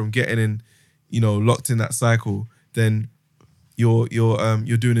people from getting in, locked in that cycle, then you're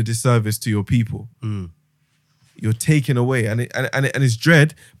doing a disservice to your people. You're taking away, and it's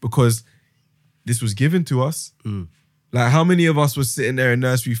dread because this was given to us. Like, how many of us were sitting there in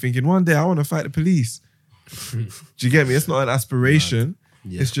nursery thinking, one day I want to fight the police? Do you get me? It's not an aspiration.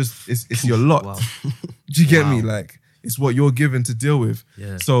 It's just it's your lot. Wow. Do you get me? Like, it's what you're given to deal with.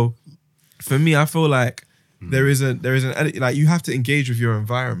 So for me, I feel like there is an like, you have to engage with your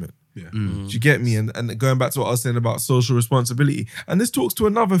environment. Do you get me? And going back to what I was saying about social responsibility, and this talks to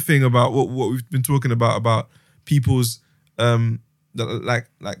another thing about what we've been talking about people's like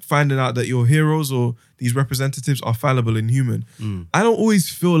finding out that your heroes or these representatives are fallible and human. I don't always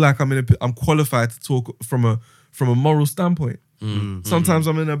feel like I'm qualified to talk from a moral standpoint. Sometimes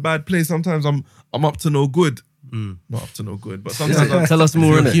I'm in a bad place. Sometimes I'm up to no good. Not up to no good, but sometimes Tell us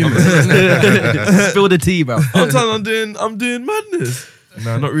more, innit? Spill the tea, bro. sometimes I'm doing madness.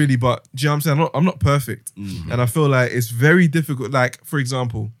 No, not really. But do you know what I'm saying? I'm not perfect, and I feel like it's very difficult. Like, for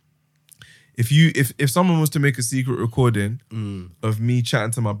example, if someone was to make a secret recording of me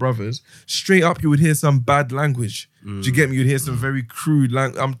chatting to my brothers, straight up you would hear some bad language. Do you get me? You'd hear some very crude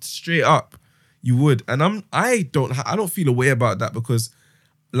language. I'm straight up, you would, and I don't feel a way about that because,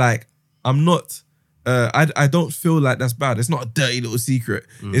 like, I'm not. I don't feel like that's bad. It's not a dirty little secret.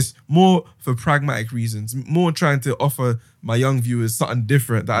 It's more for pragmatic reasons, more trying to offer my young viewers something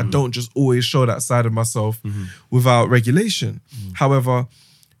different that I don't just always show that side of myself without regulation. However,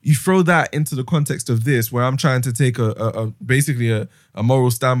 you throw that into the context of this, where I'm trying to take basically a moral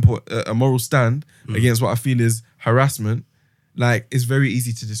standpoint, a moral stand against what I feel is harassment. Like, it's very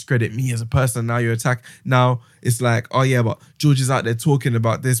easy to discredit me as a person. Now you're attacked. Now it's like, oh yeah, but George is out there talking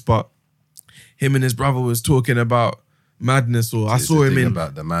about this, but him and his brother was talking about madness, or I saw him in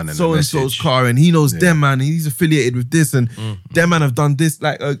about the man and so and so's car, and he knows them man, and he's affiliated with this, and them man have done this.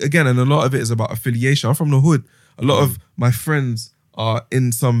 Like, again, and a lot of it is about affiliation. I'm from the hood. A lot of my friends are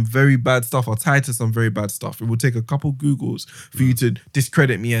in some very bad stuff, are tied to some very bad stuff. It will take a couple Googles for you to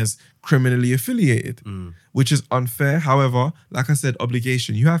discredit me as criminally affiliated, which is unfair. However, like I said,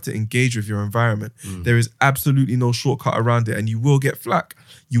 obligation. You have to engage with your environment. There is absolutely no shortcut around it, and you will get flack.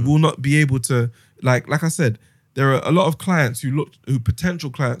 You will not be able to, like I said, there are a lot of clients who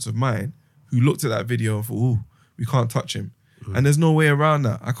potential clients of mine, who looked at that video and thought, "Oh, we can't touch him," and there's no way around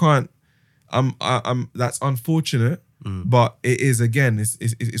that. I can't. That's unfortunate. But it is, again,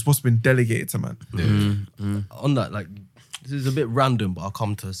 it's what's been delegated to man. On that, like, this is a bit random, but I'll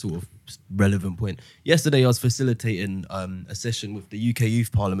come to a sort of relevant point. Yesterday, I was facilitating a session with the UK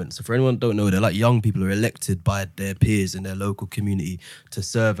Youth Parliament. So for anyone who don't know, they're like young people who are elected by their peers in their local community to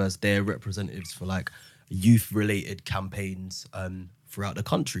serve as their representatives for like youth-related campaigns throughout the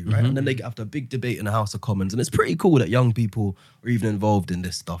country, right? And then they have a big debate in the House of Commons, and it's pretty cool that young people are even involved in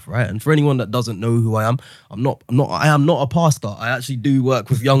this stuff, right? And for anyone that doesn't know who I am not a pastor. I actually do work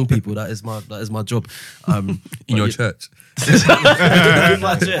with young people. That is my job. In your church. In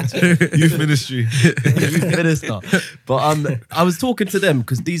my church. Youth ministry. Youth minister. But I was talking to them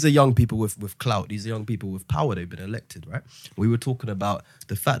because these are young people with clout. These are young people with power. They've been elected, right? We were talking about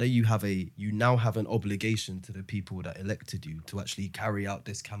the fact that you now have an obligation to the people that elected you to actually carry out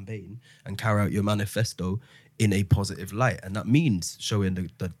this campaign and carry out your manifesto in a positive light, and that means showing a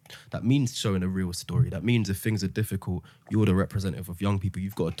real story. That means if things are difficult, you're the representative of young people.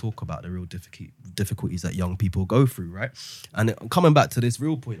 You've got to talk about the real difficulties that young people go through, right? And coming back to this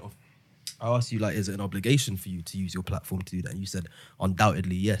real point of, I asked you, like, is it an obligation for you to use your platform to do that? And you said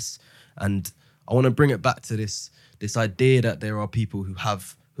undoubtedly yes. And I want to bring it back to this idea that there are people who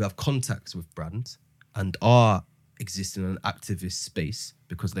have contacts with brands and are existing in an activist space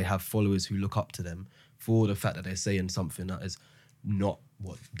because they have followers who look up to them for the fact that they're saying something that is not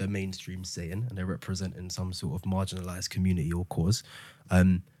what the mainstream's saying, and they're representing some sort of marginalized community or cause.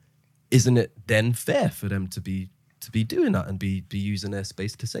 Isn't it then fair for them to be doing that and be using their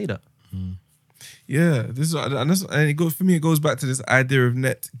space to say that? Yeah, for me, it goes back to this idea of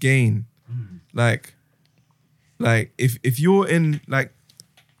net gain. Like if you're in, like,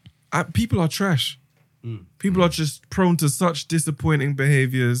 people are trash. People are just prone to such disappointing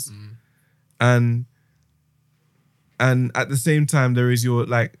behaviors, and at the same time there is your,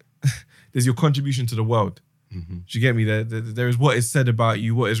 like, there's your contribution to the world. Do you get me? There is what is said about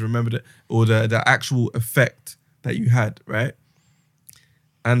you, what is remembered, or the actual effect that you had, right?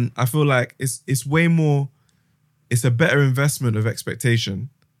 And I feel like it's way more, it's a better investment of expectation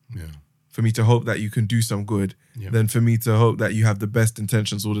for me to hope that you can do some good than for me to hope that you have the best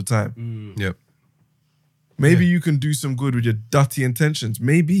intentions all the time. Yep. Maybe you can do some good with your dirty intentions.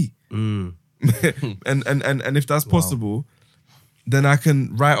 Maybe. and if that's possible, then I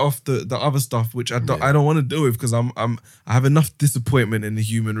can write off the other stuff which I don't want to deal with, because I have enough disappointment in the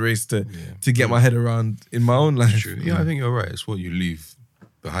human race to get my head around in my own life. True. Yeah, I think you're right. It's what you leave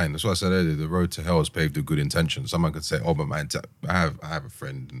behind. That's what I said earlier. The road to hell is paved with good intentions. Someone could say, "Oh, but I have a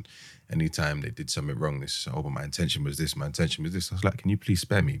friend, and anytime they did something wrong, but my intention was this. My intention was this." I was like, "Can you please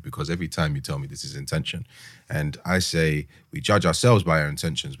spare me? Because every time you tell me this is intention," and I say, we judge ourselves by our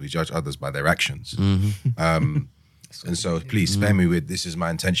intentions. We judge others by their actions. And so please spare me with, this is my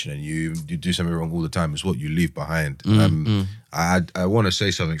intention, and you do something wrong all the time. It's what you leave behind. I want to say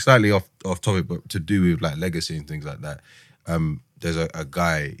something slightly off topic, but to do with, like, legacy and things like that. There's a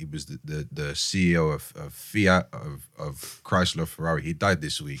guy, he was the CEO of Fiat, of Chrysler, Ferrari. He died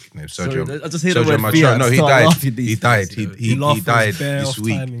this week. Named Sergio. Sorry, I just hear the word Fiat. No, he died. He died this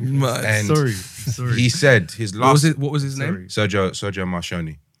week. Timing. And Sorry. he said his last... What was his name? Sergio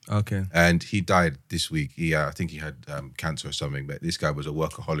Marchionne. Okay. and he died this week. I think he had cancer or something. But this guy was a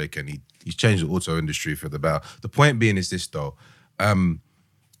workaholic, and he's changed the auto industry for the better. The point being is this though.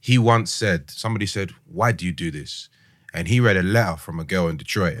 He once said, somebody said, "Why do you do this?" And he read a letter from a girl in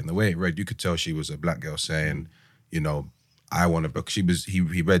Detroit, and the way it read, you could tell she was a black girl saying, I want to. But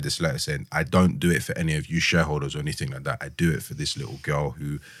he read this letter saying, "I don't do it for any of you shareholders or anything like that. I do it for this little girl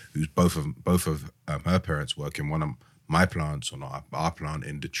who's both of her parents work in one of my plants or not our plant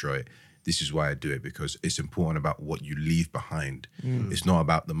in Detroit. This is why I do it, because it's important about what you leave behind. It's not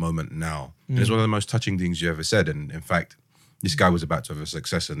about the moment now." And it's one of the most touching things you ever said. And in fact, this guy was about to have a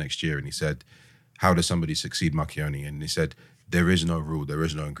successor next year, and he said, "How does somebody succeed, Machioni?" And he said, "There is no rule, there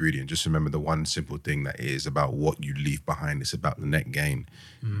is no ingredient. Just remember the one simple thing that it is about what you leave behind. It's about the net gain."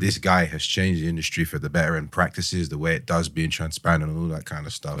 This guy has changed the industry for the better in practices, the way it does, being transparent and all that kind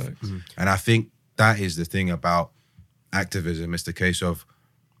of stuff. And I think that is the thing about activism. It's the case of,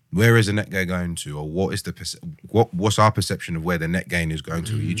 where is the net gain going to, or what is what's our perception of where the net gain is going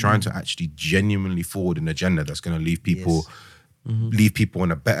to? Are you trying to actually genuinely forward an agenda that's going to leave people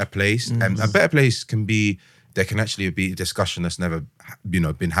in a better place? And a better place can be, there can actually be a discussion that's never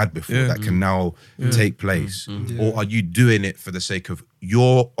been had before that can now take place. Or are you doing it for the sake of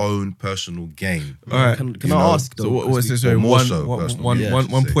your own personal gain? All right. Can I ask though? So what's this? Sorry, more one so one- personal, one- yeah, one- I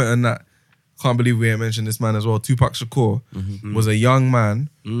should one say. point on that. Can't believe we ain't mentioned this man as well. Tupac Shakur was a young man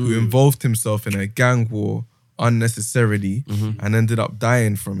who involved himself in a gang war unnecessarily and ended up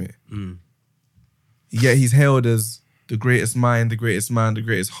dying from it. Yet he's hailed as the greatest mind, the greatest man, the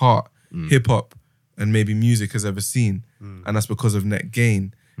greatest heart hip hop and maybe music has ever seen. And that's because of net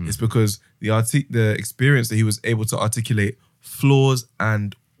gain. It's because the experience that he was able to articulate, flaws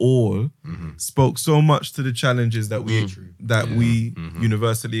and all, spoke so much to the challenges that we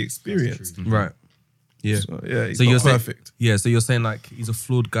universally experienced. Right. Yeah. So, yeah, he's So not you're saying, perfect. so you're saying like he's a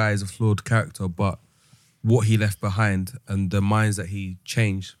flawed guy, he's a flawed character, but what he left behind and the minds that he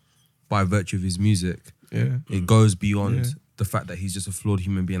changed by virtue of his music, it goes beyond the fact that he's just a flawed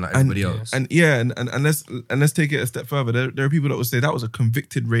human being like everybody else. And let's take it a step further. There are people that would say that was a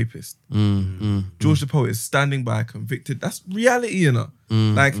convicted rapist. George the Poet is standing by convicted. That's reality, you know.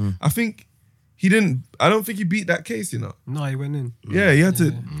 I don't think he beat that case, you know. No, he went in. Yeah, he had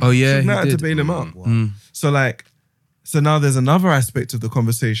to. Oh yeah, Suge Knight he had to did. bail him out. So now there's another aspect of the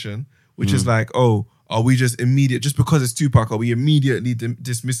conversation, which is like, oh, are we just because it's Tupac, are we immediately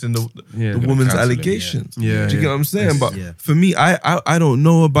dismissing the woman's cancel him, allegations? yeah. Do you get what I'm saying? But yeah. for me, I don't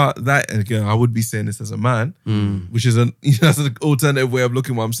know about that. And again, I would be saying this as a man, which is that's an alternative way of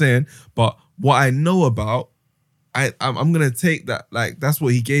looking at what I'm saying. But what I know about, I'm gonna take that, like, that's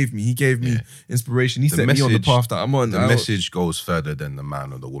what he gave me. He gave me inspiration. He set me on the path that I'm on. The message goes further than the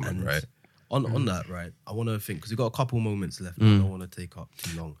man or the woman, right? On that, right, I want to think, because we've got a couple moments left. I don't want to take up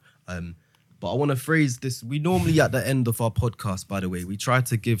too long. But I want to phrase this. We normally, at the end of our podcast, by the way, we try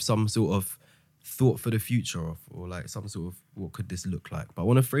to give some sort of thought for the future or like some sort of what could this look like. But I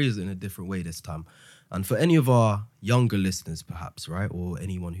want to phrase it in a different way this time. And for any of our younger listeners, perhaps, right, or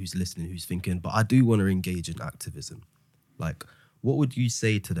anyone who's listening who's thinking, but I do want to engage in activism. Like, what would you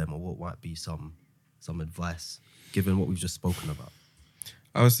say to them, or what might be some advice, given what we've just spoken about?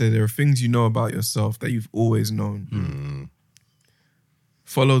 I would say there are things you know about yourself that you've always known.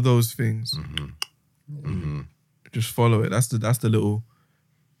 Follow those things. Just follow it. That's the little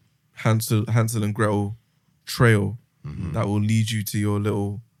Hansel and Gretel trail that will lead you to your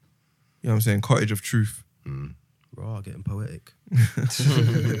little, you know what I'm saying, cottage of truth. Raw, getting poetic.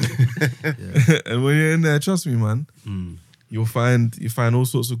 And when you're in there, trust me, man, you find all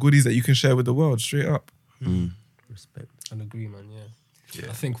sorts of goodies that you can share with the world straight up. Respect. I agree, man. Yeah.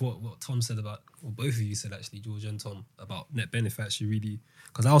 I think what Tom said about, or both of you said actually, George and Tom, about net benefit actually really,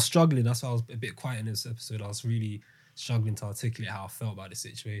 because I was struggling. That's why I was a bit quiet in this episode. I was really struggling to articulate how I felt about the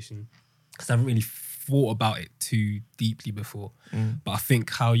situation, because I haven't really thought about it too deeply before. But I think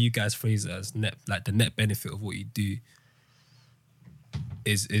how you guys phrase it as net, like the net benefit of what you do,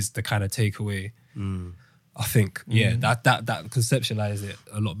 is the kind of takeaway. I think, that conceptualize it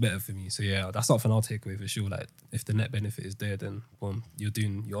a lot better for me. So yeah, that's something I'll take away for sure. Like, if the net benefit is there, then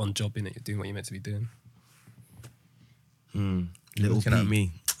you're on job in it. You're doing what you're meant to be doing. Looking at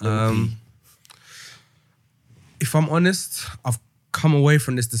me. If I'm honest, I've come away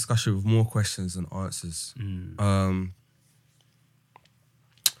from this discussion with more questions than answers. I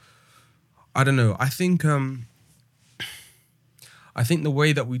don't know. I think the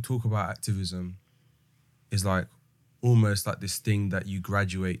way that we talk about activism is like almost like this thing that you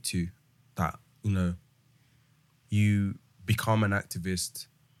graduate to, that, you know, you become an activist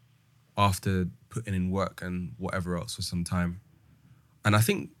after putting in work and whatever else for some time. And I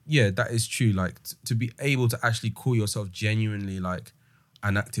think, yeah, that is true. Like to be able to actually call yourself genuinely like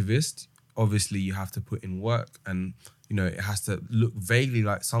an activist, obviously you have to put in work, and you know, it has to look vaguely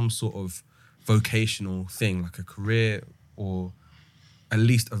like some sort of vocational thing, like a career, or at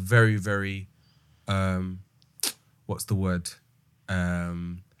least a very, very, what's the word?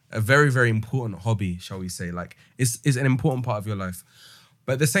 A very, very important hobby, shall we say. Like it's an important part of your life.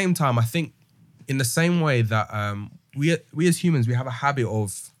 But at the same time, I think in the same way that we as humans, we have a habit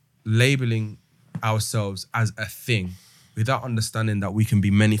of labeling ourselves as a thing without understanding that we can be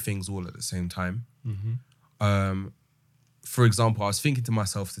many things all at the same time. For example, I was thinking to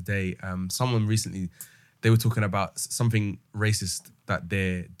myself today, someone recently, they were talking about something racist that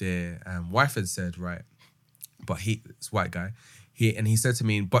their wife had said, right? But this white guy, he said to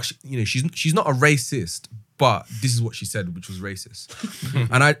me, but she's not a racist, but this is what she said, which was racist.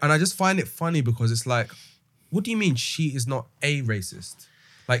 and I just find it funny because it's like, what do you mean she is not a racist?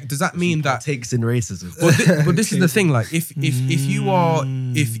 Like, does that mean that takes in racism? But this is the thing. Like, if you are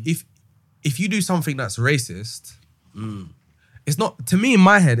if you do something that's racist, it's not, to me in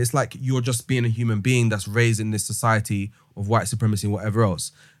my head, it's like you're just being a human being that's raised in this society of white supremacy and whatever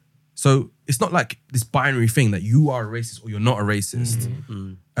else. So it's not like this binary thing that you are a racist or you're not a racist.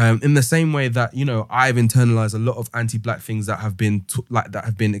 In the same way that, you know, I've internalized a lot of anti-black things that have been that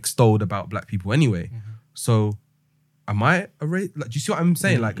have been extolled about black people anyway. So am I a racist? Like, do you see what I'm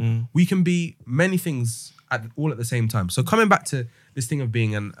saying? Like, we can be many things all at the same time. So coming back to this thing of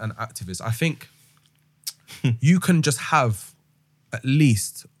being an activist, I think you can just have at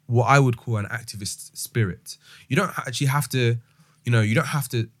least what I would call an activist spirit. You don't actually have to, you know, you don't have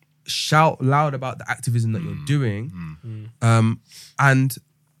to shout loud about the activism that you're doing. And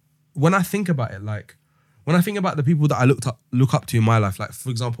when I think about it, like, when I think about the people that I look up to in my life, like, for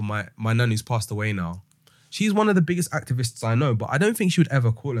example, my nan who's passed away now, she's one of the biggest activists I know, but I don't think she would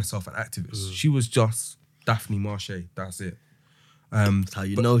ever call herself an activist. She was just Daphne Marche. That's it. That's how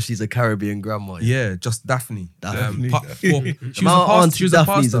you know she's a Caribbean grandma. Yeah, just Daphne. Daphne. She was a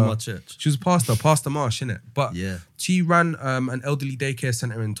pastor in my church. She was a pastor, Pastor Marsh, innit? But Yeah. she ran an elderly daycare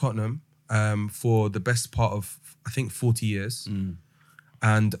centre in Tottenham for the best part of, I think, 40 years.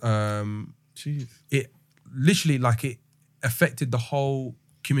 And it literally, like, it affected the whole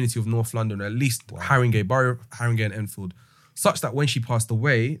community of North London, or at least Haringey, Borough of Haringey and Enfield, such that when she passed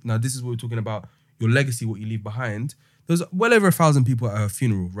away, now this is what we're talking about, your legacy, what you leave behind, there was well over 1,000 people at her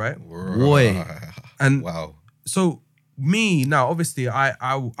funeral, right? Boy. And Wow. so me now, obviously, I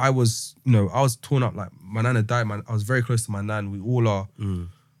was, you know, I was torn up. Like, my nana died. I was very close to my nan. We all are.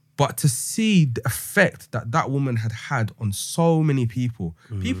 But to see the effect that woman had on so many people,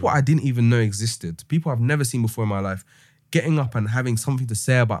 people I didn't even know existed, people I've never seen before in my life, getting up and having something to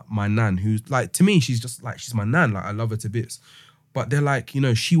say about my nan, who's like, to me, she's just like, she's my nan. Like, I love her to bits. But they're like, you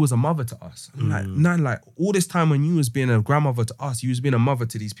know, she was a mother to us. I'm like, nan, like, all this time when you was being a grandmother to us, you was being a mother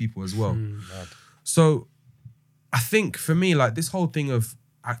to these people as well. So I think for me, like, this whole thing of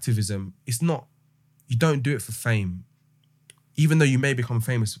activism, it's not, you don't do it for fame, even though you may become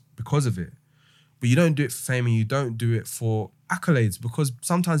famous because of it. But you don't do it for fame, and you don't do it for accolades, because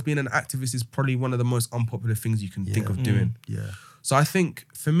sometimes being an activist is probably one of the most unpopular things you can think of doing. Yeah. So I think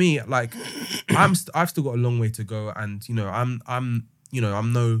for me, like, I've still got a long way to go, and you know, I'm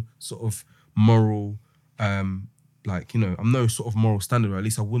no sort of moral, like, you know, I'm no sort of moral standard, or at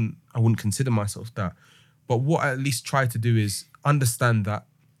least I wouldn't consider myself that. But what I at least try to do is understand that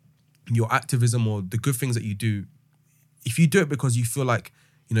your activism, or the good things that you do, if you do it because you feel like,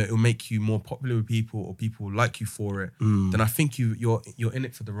 you know, it'll make you more popular with people, or people like you for it, then I think you're in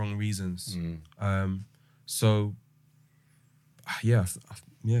it for the wrong reasons. So yeah,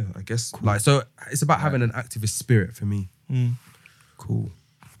 I guess cool. Like, so it's about having an activist spirit for me. Cool.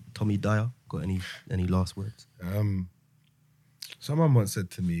 Tommy Dyer, got any last words? Someone once said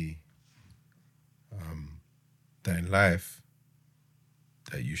to me that in life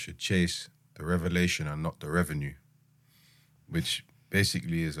that you should chase the revelation and not the revenue, which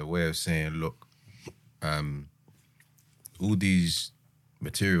basically is a way of saying, look, all these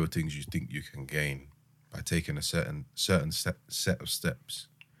material things you think you can gain by taking a certain set of steps,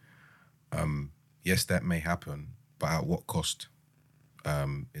 yes, that may happen, but at what cost?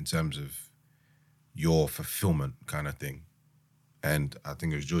 In terms of your fulfillment kind of thing. And I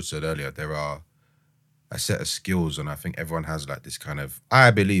think, as George said earlier, there are a set of skills, and I think everyone has like this kind of,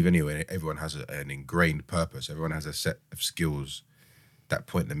 I believe anyway, everyone has an ingrained purpose. Everyone has a set of skills that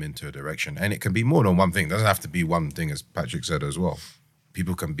point them into a direction. And it can be more than one thing. It doesn't have to be one thing, as Patrick said as well.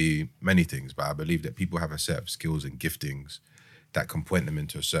 People can be many things, but I believe that people have a set of skills and giftings that can point them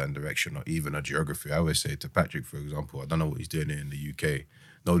into a certain direction or even a geography. I always say to Patrick, for example, I don't know what he's doing here in the UK.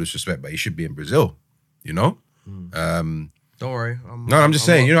 No disrespect, but he should be in Brazil, you know? Don't worry. I'm just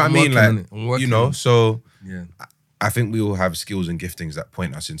saying, you know what I mean? Like, you know, so yeah. I think we all have skills and giftings that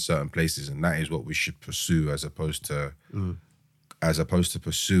point us in certain places, and that is what we should pursue as opposed to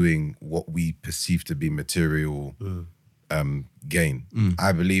pursuing what we perceive to be material gain.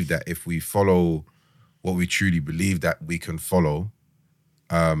 I believe that if we follow what we truly believe that we can follow,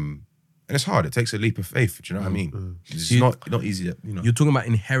 and it's hard. It takes a leap of faith. Do you know what I mean? It's not easy. You know. You're talking about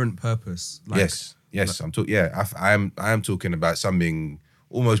inherent purpose. Like, Yes. I'm talking. Yeah, I am talking about something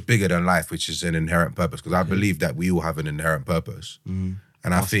almost bigger than life, which is an inherent purpose. Because I believe that we all have an inherent purpose, and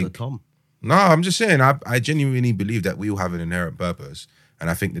I think. Tom. No, I'm just saying. I genuinely believe that we all have an inherent purpose, and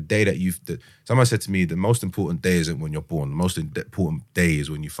I think the day that someone said to me, the most important day isn't when you're born. The most important day is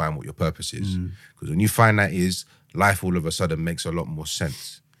when you find what your purpose is. Because when you find that is, life all of a sudden makes a lot more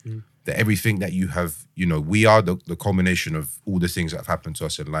sense. That everything that you have, you know, we are the culmination of all the things that have happened to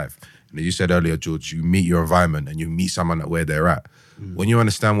us in life. And as you said earlier, George, you meet your environment and you meet someone at where they're at. When you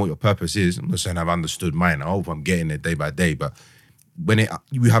understand what your purpose is, I'm not saying I've understood mine. I hope I'm getting it day by day. But when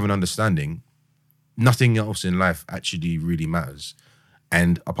you have an understanding, nothing else in life actually really matters.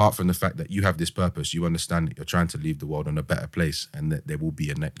 And apart from the fact that you have this purpose, you understand that you're trying to leave the world in a better place and that there will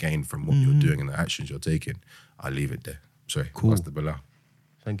be a net gain from what you're doing and the actions you're taking. I'll leave it there. Sorry, Cool. Pastor Bilal.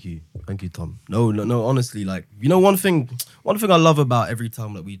 Thank you, Tom. No. Honestly, like, you know, one thing I love about every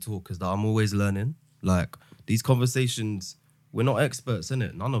time that we talk is that I'm always learning. Like, these conversations, we're not experts in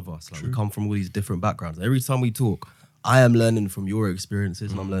it. None of us. Like, we come from all these different backgrounds. Every time we talk, I am learning from your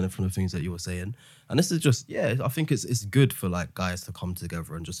experiences and I'm learning from the things that you're saying. And this is just, I think it's good for like guys to come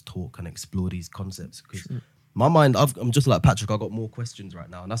together and just talk and explore these concepts. Because my mind, I'm just like Patrick. I got more questions right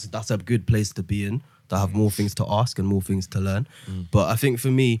now, and that's a good place to be in. To have more things to ask and more things to learn. But I think for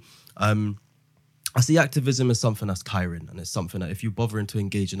me, I see activism as something that's tiring, and it's something that if you're bothering to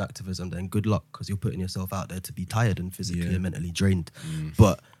engage in activism, then good luck, because you're putting yourself out there to be tired and physically and mentally drained.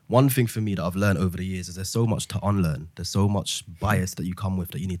 But one thing for me that I've learned over the years is there's so much to unlearn. There's so much bias that you come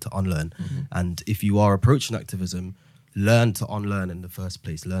with that you need to unlearn. And if you are approaching activism, learn to unlearn in the first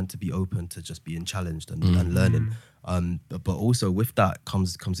place. Learn to be open to just being challenged and learning. But also with that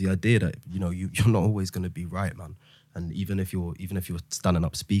comes the idea that, you know, you're not always going to be right, man. And even if you're standing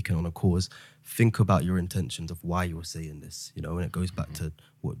up speaking on a cause, think about your intentions of why you're saying this, you know. And it goes back to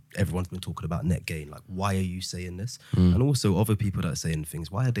what everyone's been talking about, net gain. Like, why are you saying this? And also other people that are saying things,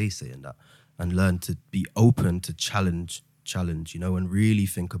 why are they saying that? And learn to be open to challenge, you know, and really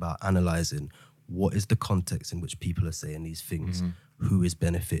think about analysing what is the context in which people are saying these things, who is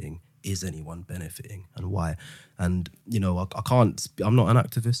benefiting, is anyone benefiting, and why? And, you know, I'm not an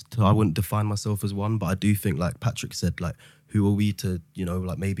activist, so I wouldn't define myself as one, but I do think, like Patrick said, like, who are we to, you know,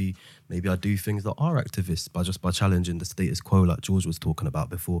 like maybe I do things that are activists by challenging the status quo, like George was talking about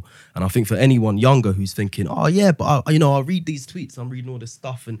before. And I think for anyone younger who's thinking, oh yeah, but I'll read these tweets, I'm reading all this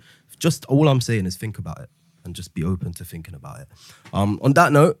stuff, and just all I'm saying is think about it and just be open to thinking about it. On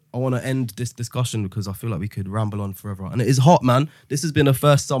that note, I want to end this discussion because I feel like we could ramble on forever. And it is hot, man. This has been the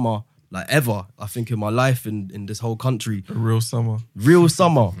first summer, like, ever, I think, in my life in this whole country. A real summer. Real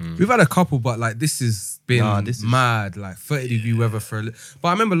summer. We've had a couple, but like this has been mad. Like 30-degree weather for but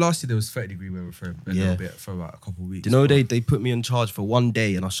I remember last year there was 30-degree weather for a little bit, for about a couple of weeks. Do you know they put me in charge for one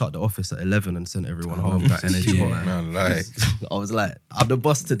day and I shut the office at 11 and sent everyone home. That energy, Man, like, I was like, I'm the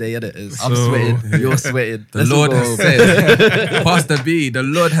boss today, innit? I'm sweating, you're sweating. The Lord has said, Pastor B, the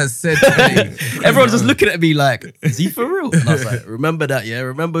Lord has said today. Everyone's just looking at me like, is he for real? And I was like, remember that, yeah?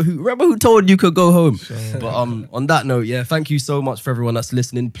 Remember who told you could go home? But on that note, yeah, thank you so much for everyone that's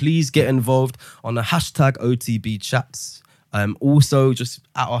listening. Please get involved on the hashtag OTB chats. Also, just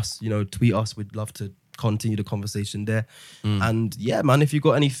at us, you know, tweet us. We'd love to continue the conversation there. And yeah, man, if you've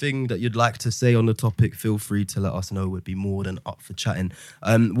got anything that you'd like to say on the topic, feel free to let us know. We'd be more than up for chatting.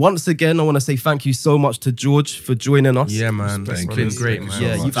 Once again, I want to say thank you so much to George for joining us. Yeah, man. It's been great, man.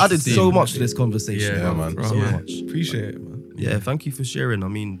 Yeah, you've added so much to this conversation. Yeah, man. So much. Appreciate it, man. Yeah, thank you for sharing. I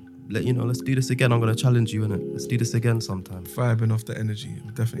mean, let's do this again. I'm going to challenge you in it. Let's do this again sometime. Vibing off the energy. It'll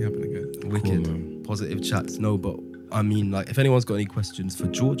definitely happen again. Wicked. Positive chats. No, but I mean, like, if anyone's got any questions for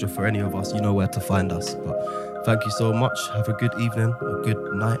George or for any of us, you know where to find us. But thank you so much. Have a good evening, a good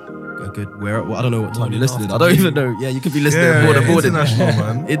night, a good I don't know what time you're listening. I don't even know. Yeah, you could be listening more international,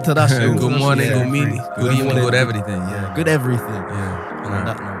 man. International. Good morning, good meaning, good evening, good everything. Yeah, good everything. Yeah. And on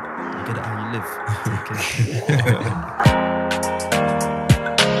that note, you get it how you live. Take care.